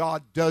how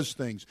God does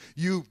things,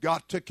 you've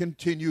got to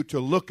continue to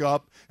look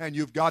up and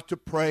you've got to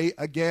pray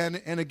again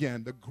and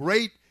again.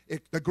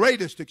 The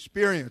greatest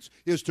experience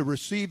is to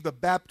receive the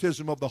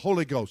baptism of the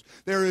Holy Ghost.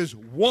 There is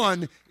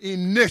one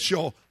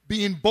initial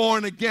being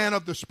born again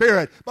of the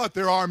Spirit, but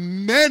there are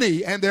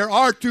many, and there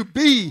are to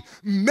be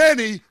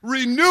many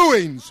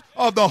renewings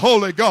of the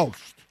Holy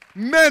Ghost.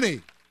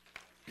 Many.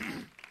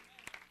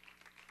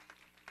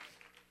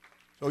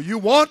 So you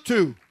want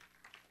to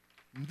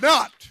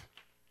not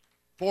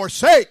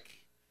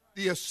forsake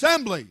the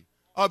assembly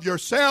of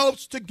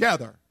yourselves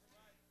together.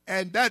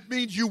 And that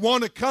means you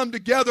want to come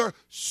together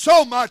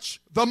so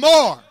much the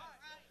more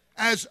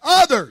as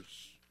others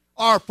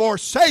are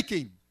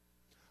forsaking.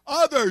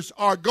 Others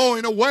are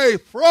going away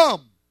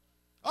from.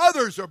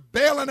 Others are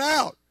bailing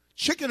out,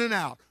 chickening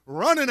out,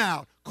 running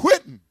out,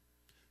 quitting.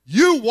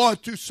 You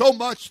want to so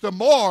much the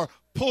more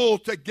pull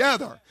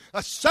together.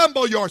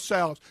 Assemble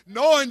yourselves,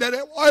 knowing that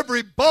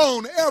every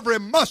bone, every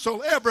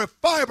muscle, every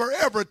fiber,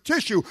 every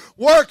tissue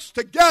works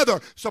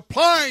together,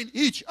 supplying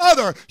each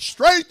other,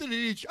 strengthening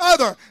each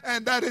other,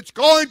 and that it's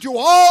going to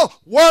all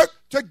work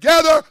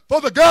together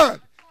for the good.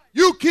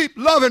 You keep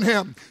loving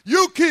him.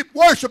 You keep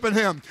worshiping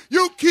him.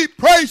 You keep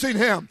praising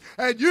him.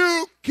 And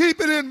you keep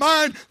it in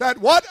mind that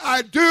what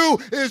I do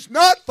is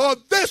not for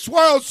this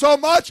world so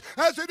much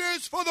as it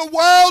is for the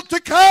world to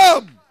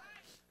come.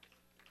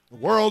 The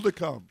world to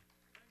come.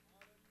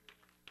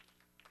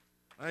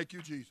 Thank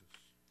you, Jesus.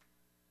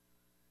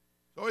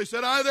 So he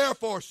said, I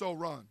therefore so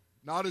run,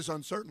 not as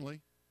uncertainly.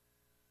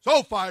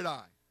 So fight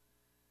I,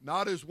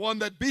 not as one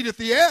that beateth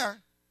the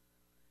air.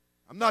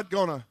 I'm not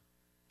going to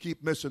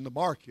keep missing the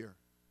mark here.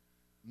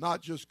 I'm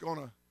not just going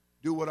to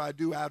do what I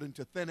do out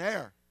into thin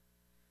air.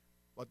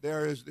 But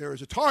there is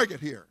a target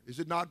here. Is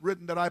it not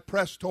written that I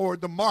press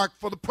toward the mark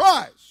for the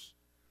prize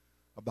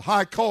of the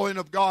high calling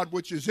of God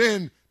which is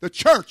in the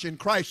church, in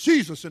Christ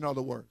Jesus, in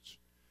other words?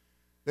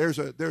 There's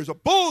a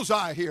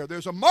bullseye here.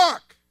 There's a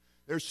mark.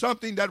 There's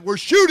something that we're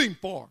shooting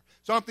for,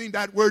 something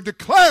that we're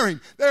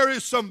declaring. There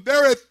is some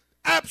very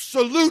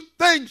absolute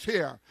things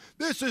here.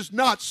 This is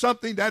not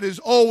something that is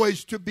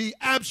always to be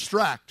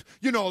abstract,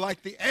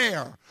 like the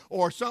air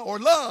or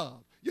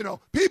love.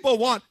 People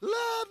want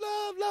love,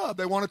 love, love.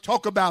 They want to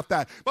talk about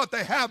that, but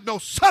they have no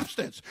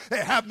substance. They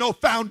have no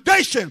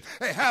foundation.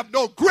 They have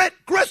no grit,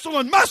 gristle,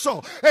 and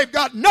muscle. They've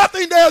got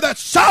nothing there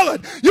that's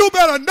solid. You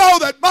better know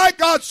that my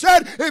God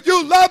said, if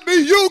you love me,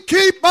 you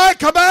keep my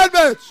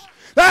commandments.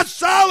 That's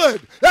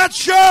solid. That's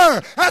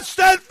sure. That's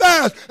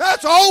steadfast.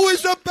 That's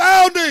always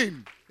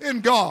abounding in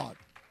God.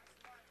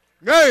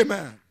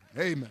 Amen.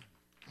 Amen.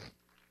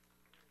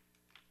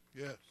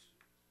 Yes.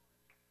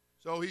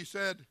 So he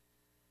said,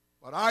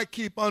 but I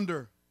keep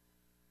under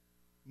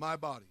my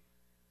body,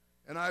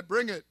 and I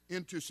bring it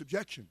into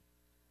subjection.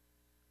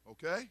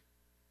 Okay?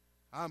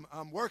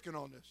 I'm working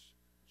on this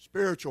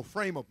spiritual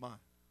frame of mine.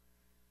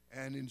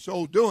 And in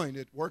so doing,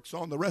 it works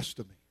on the rest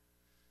of me.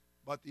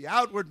 But the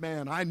outward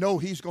man, I know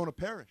he's going to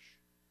perish.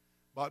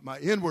 But my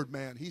inward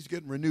man, he's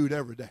getting renewed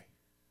every day.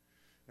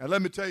 Now,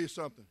 let me tell you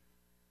something.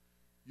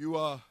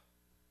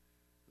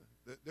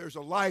 There's a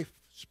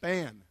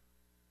lifespan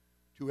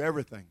to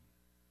everything.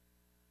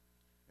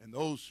 And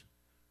those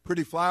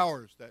pretty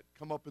flowers that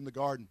come up in the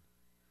garden,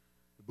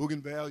 the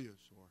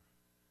bougainvilleas or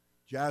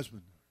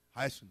jasmine,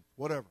 hyacinth,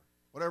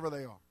 whatever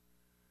they are.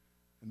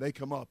 And they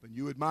come up and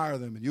you admire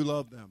them and you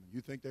love them and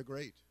you think they're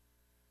great.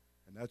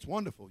 And that's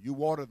wonderful. You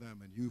water them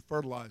and you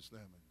fertilize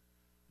them and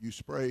you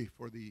spray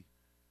for the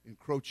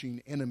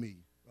encroaching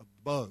enemy of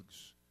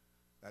bugs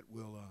that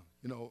will,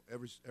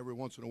 every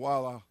once in a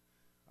while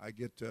I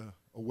get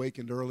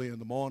awakened early in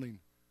the morning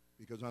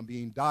because I'm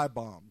being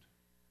dye-bombed.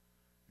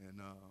 And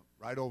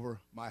right over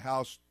my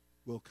house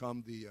will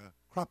come the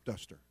crop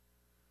duster.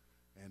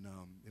 And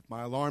if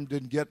my alarm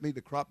didn't get me,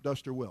 the crop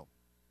duster will.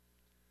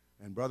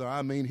 And, brother,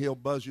 I mean, he'll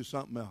buzz you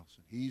something else.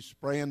 And he's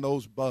spraying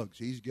those bugs.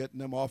 He's getting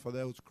them off of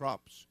those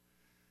crops.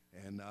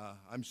 And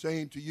I'm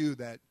saying to you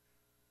that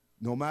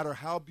no matter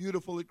how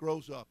beautiful it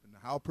grows up and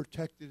how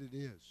protected it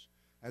is,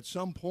 at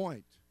some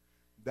point,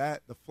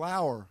 that the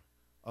flower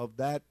of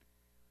that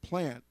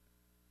plant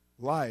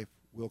life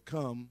will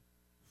come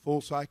full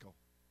cycle,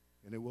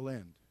 and it will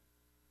end.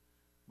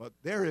 But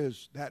there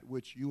is that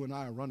which you and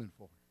I are running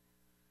for.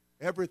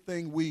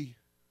 Everything we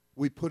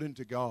put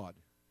into God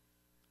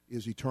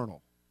is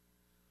eternal.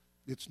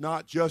 It's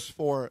not just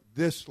for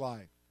this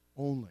life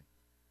only,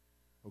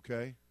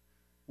 okay?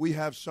 We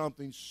have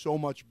something so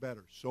much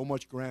better, so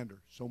much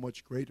grander, so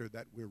much greater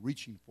that we're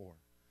reaching for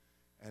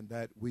and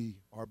that we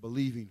are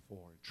believing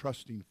for and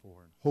trusting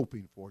for and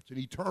hoping for. It's an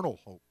eternal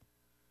hope.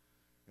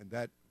 And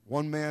that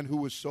one man who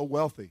was so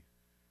wealthy,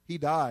 he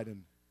died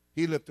and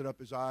he lifted up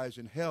his eyes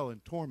in hell in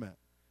torment,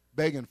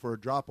 begging for a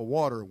drop of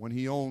water when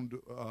he owned,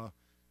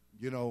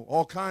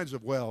 all kinds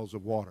of wells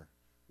of water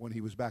when he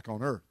was back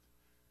on earth.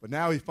 But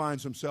now he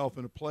finds himself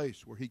in a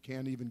place where he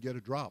can't even get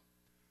a drop.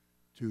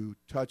 to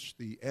touch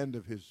the end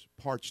of his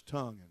parched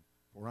tongue, and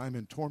for I'm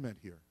in torment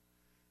here.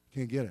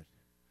 Can't get it.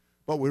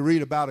 But we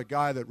read about a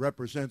guy that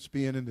represents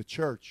being in the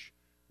church.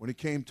 When it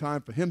came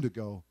time for him to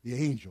go, the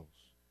angels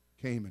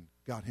came and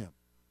got him.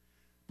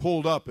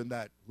 Pulled up in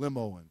that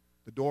limo, and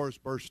the doors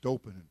burst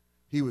open, and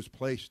he was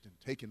placed and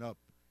taken up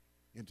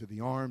into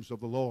the arms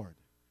of the Lord.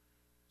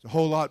 It's a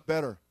whole lot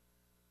better.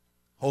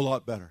 Whole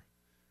lot better.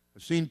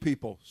 I've seen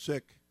people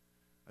sick.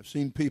 I've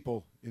seen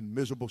people in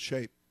miserable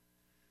shape.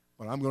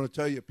 But I'm going to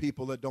tell you,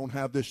 people that don't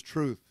have this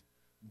truth,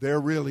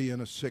 they're really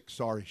in a sick,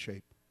 sorry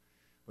shape.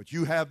 But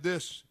you have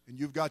this, and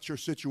you've got your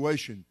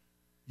situation.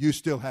 You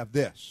still have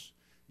this.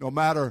 No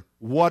matter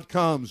what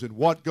comes and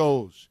what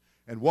goes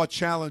and what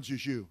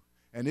challenges you,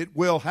 and it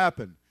will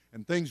happen,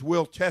 and things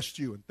will test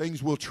you, and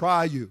things will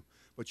try you.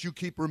 But you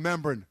keep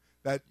remembering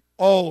that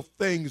all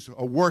things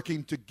are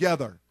working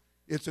together.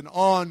 It's an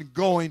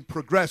ongoing,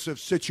 progressive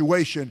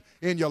situation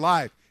in your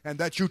life, and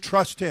that you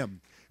trust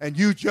Him. And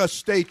you just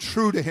stay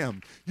true to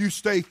Him. You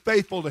stay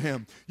faithful to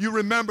Him. You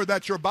remember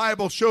that your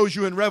Bible shows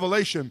you in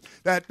Revelation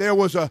that there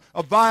was a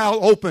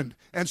vial opened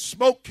and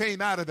smoke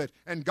came out of it.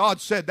 And God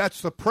said,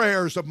 that's the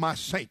prayers of my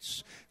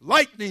saints.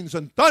 Lightnings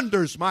and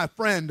thunders, my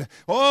friend.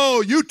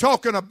 Oh, you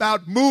talking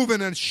about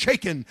moving and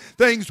shaking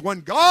things.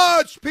 When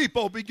God's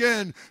people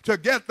begin to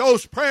get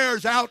those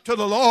prayers out to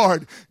the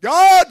Lord,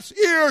 God's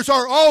ears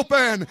are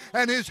open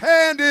and His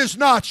hand is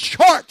not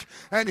short.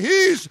 And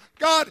He's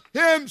got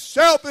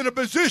Himself in a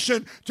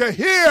position to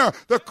hear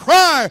the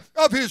cry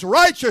of His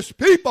righteous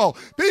people.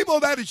 People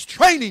that He's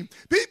training.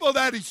 People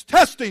that He's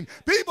testing.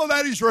 People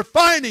that He's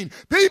refining.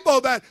 People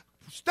that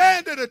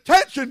stand at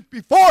attention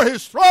before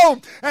His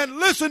throne and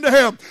listen to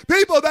Him.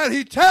 People that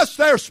He tests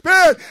their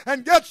spirit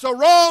and gets the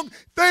wrong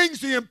things,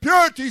 the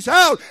impurities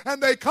out,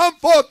 and they come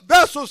forth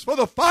vessels for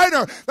the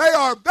finer. They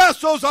are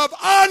vessels of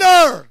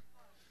honor.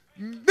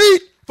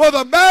 Meat for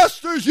the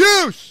Master's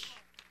use.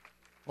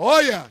 Oh,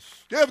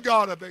 yes. Give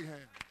God a big hand.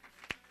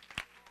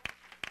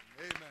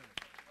 Amen.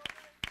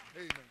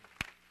 Amen.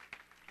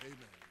 Amen.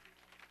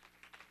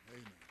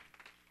 Amen.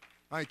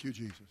 Thank you,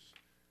 Jesus.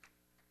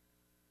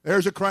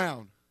 There's a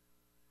crown.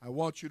 I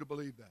want you to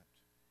believe that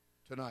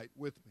tonight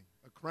with me.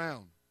 A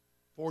crown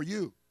for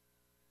you.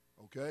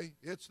 Okay?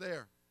 It's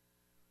there.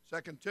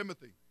 2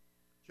 Timothy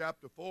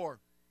chapter 4.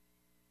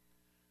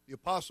 The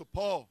Apostle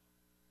Paul,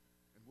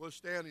 and we're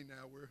standing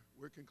now,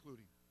 we're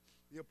concluding.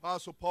 The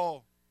Apostle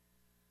Paul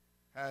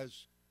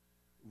has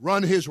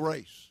run his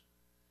race.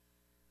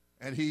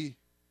 And he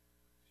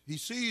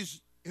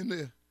sees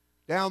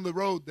down the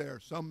road there,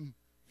 some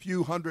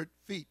few hundred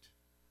feet,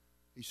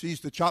 he sees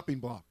the chopping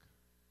block.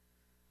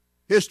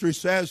 History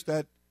says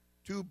that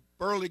two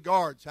burly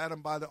guards had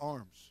him by the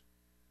arms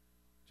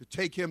to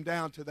take him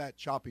down to that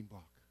chopping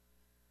block.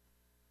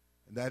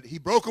 And that he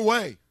broke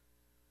away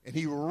and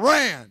he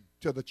ran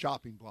to the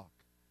chopping block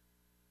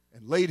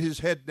and laid his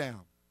head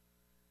down.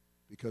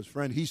 Because,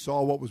 friend, he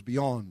saw what was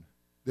beyond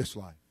this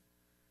life.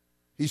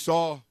 He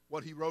saw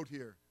what he wrote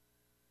here.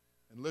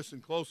 And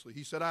listen closely.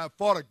 He said, I have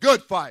fought a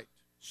good fight,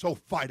 so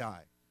fight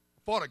I. I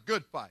fought a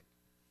good fight.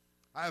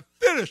 I have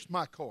finished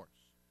my course.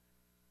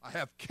 I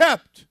have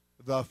kept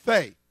the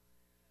faith.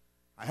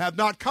 I have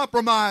not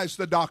compromised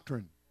the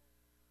doctrine.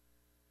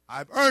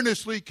 I've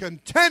earnestly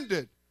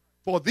contended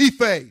for the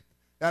faith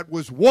that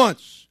was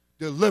once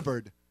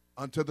delivered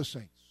unto the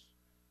saints.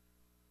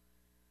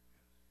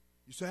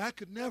 You say, I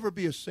could never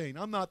be a saint.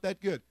 I'm not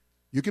that good.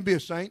 You can be a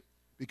saint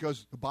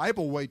because the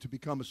Bible way to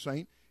become a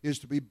saint is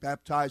to be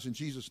baptized in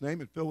Jesus' name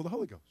and filled with the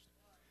Holy Ghost.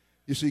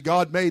 You see,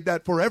 God made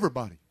that for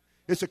everybody.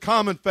 It's a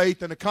common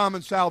faith and a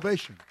common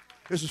salvation.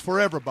 This is for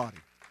everybody.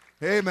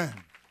 Amen.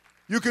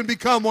 You can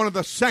become one of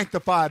the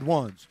sanctified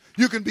ones.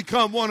 You can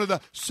become one of the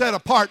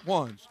set-apart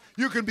ones.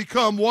 You can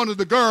become one of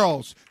the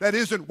girls that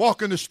isn't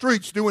walking the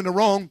streets doing the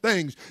wrong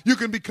things. You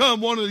can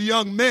become one of the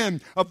young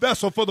men, a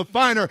vessel for the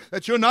finer,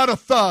 that you're not a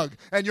thug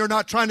and you're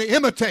not trying to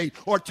imitate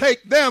or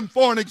take them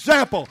for an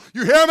example.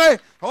 You hear me?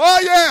 Oh,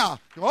 yeah.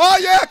 Oh,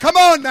 yeah. Come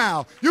on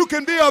now. You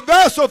can be a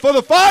vessel for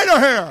the finer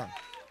here.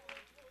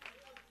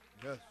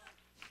 Yes.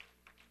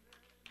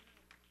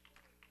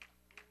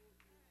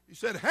 He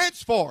said,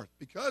 henceforth,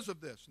 because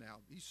of this now,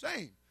 he's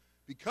saying,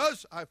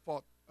 because I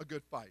fought a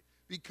good fight,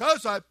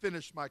 because I've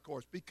finished my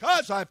course,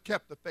 because I've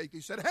kept the faith, he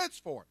said,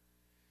 henceforth,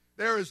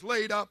 there is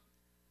laid up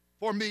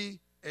for me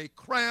a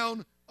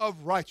crown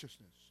of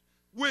righteousness,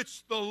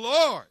 which the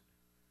Lord,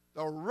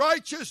 the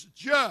righteous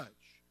judge,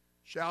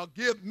 shall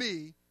give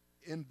me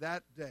in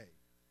that day.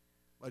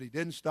 But he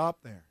didn't stop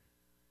there.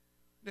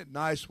 Isn't it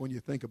nice when you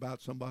think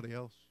about somebody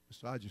else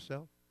besides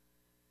yourself?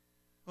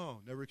 Oh,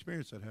 never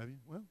experienced that, have you?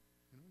 Well,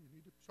 you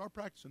need to start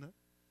practicing that.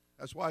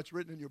 That's why it's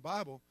written in your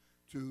Bible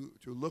to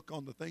look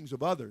on the things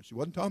of others. He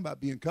wasn't talking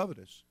about being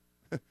covetous.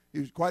 He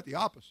was quite the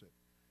opposite.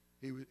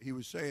 He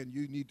was saying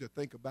you need to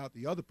think about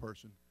the other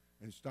person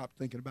and stop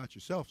thinking about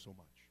yourself so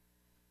much.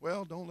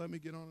 Well, don't let me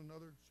get on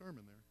another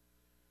sermon there.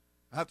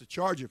 I have to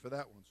charge you for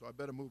that one, so I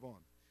better move on.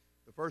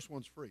 The first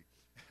one's free.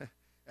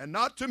 And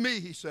not to me,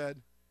 he said,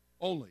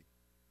 only,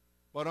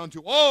 but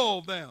unto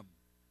all them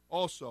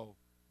also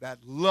that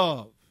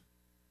love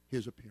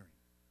his appearing.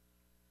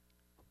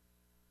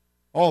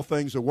 All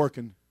things are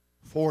working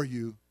for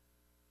you.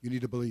 You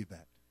need to believe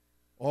that.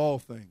 All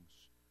things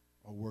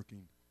are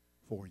working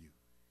for you.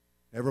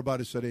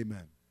 Everybody said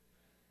amen.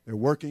 They're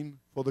working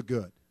for the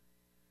good.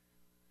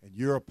 And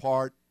you're a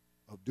part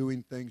of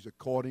doing things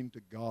according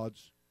to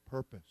God's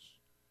purpose.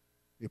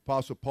 The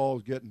Apostle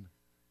Paul's getting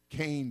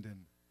caned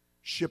and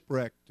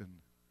shipwrecked and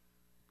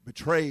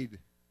betrayed.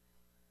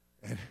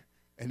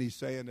 And he's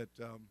saying that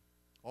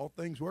all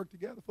things work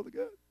together for the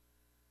good.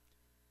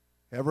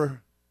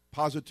 Ever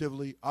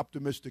positively,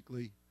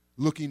 optimistically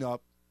looking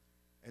up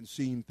and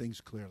seeing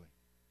things clearly.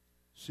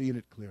 Seeing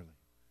it clearly.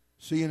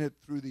 Seeing it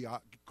through the eye.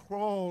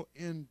 Crawl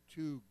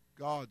into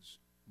God's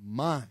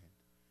mind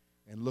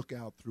and look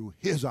out through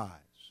his eyes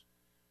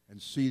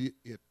and see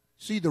it.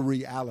 See the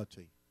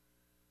reality.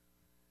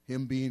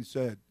 Him being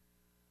said,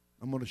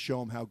 I'm going to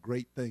show him how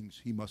great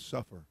things he must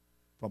suffer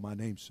for my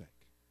name's sake.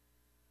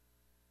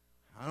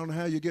 I don't know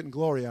how you're getting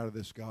glory out of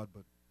this, God,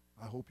 but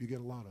I hope you get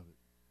a lot of it,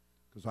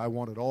 because I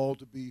want it all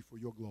to be for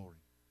your glory.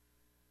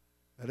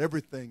 That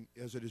everything,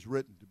 as it is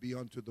written, to be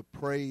unto the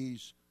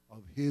praise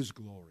of his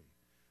glory.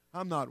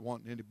 I'm not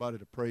wanting anybody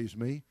to praise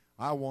me.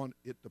 I want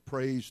it, the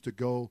praise, to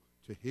go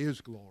to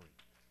his glory.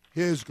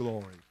 His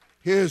glory.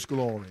 His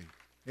glory.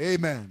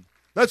 Amen.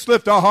 Let's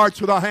lift our hearts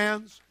with our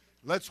hands.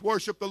 Let's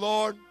worship the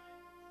Lord.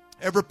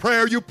 Every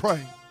prayer you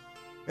pray,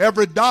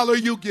 every dollar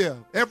you give,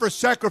 every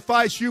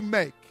sacrifice you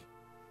make,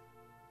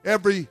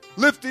 every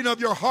lifting of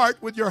your heart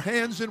with your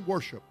hands in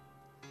worship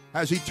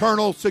has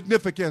eternal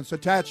significance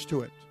attached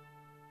to it.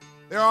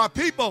 There are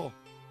people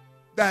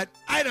that,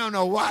 I don't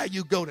know why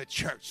you go to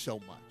church so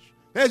much.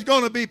 There's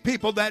going to be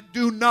people that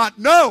do not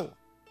know,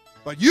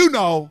 but you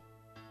know.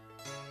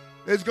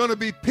 There's going to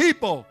be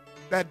people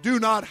that do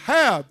not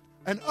have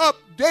an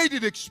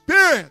updated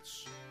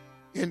experience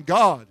in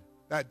God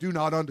that do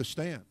not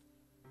understand.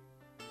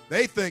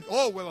 They think,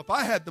 oh, well, if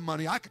I had the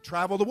money, I could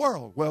travel the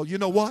world. Well, you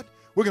know what?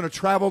 We're going to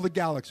travel the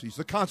galaxies,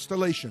 the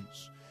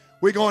constellations.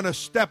 We're going to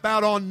step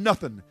out on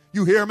nothing.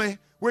 You hear me?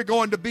 We're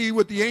going to be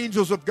with the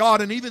angels of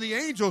God, and even the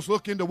angels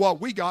look into what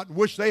we got and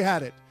wish they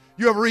had it.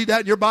 You ever read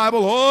that in your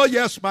Bible? Oh,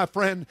 yes, my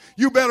friend.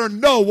 You better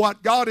know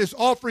what God is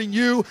offering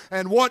you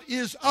and what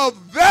is of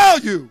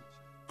value,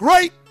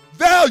 great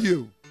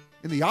value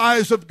in the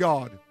eyes of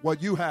God,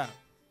 what you have.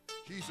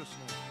 In Jesus'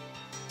 name.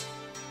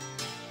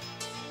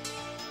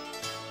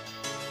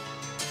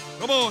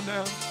 Come on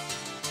now.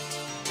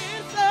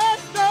 It's a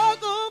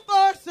struggle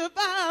for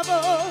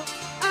survival.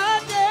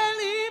 I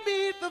daily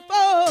meet the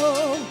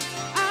foe.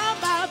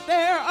 I'm out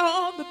there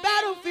on the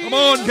battlefield. Come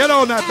on, get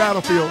on that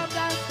battlefield.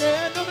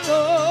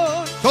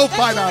 So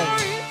fight out.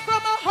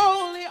 From a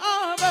holy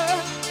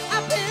armor.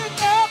 I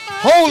pick up my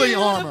holy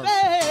armor.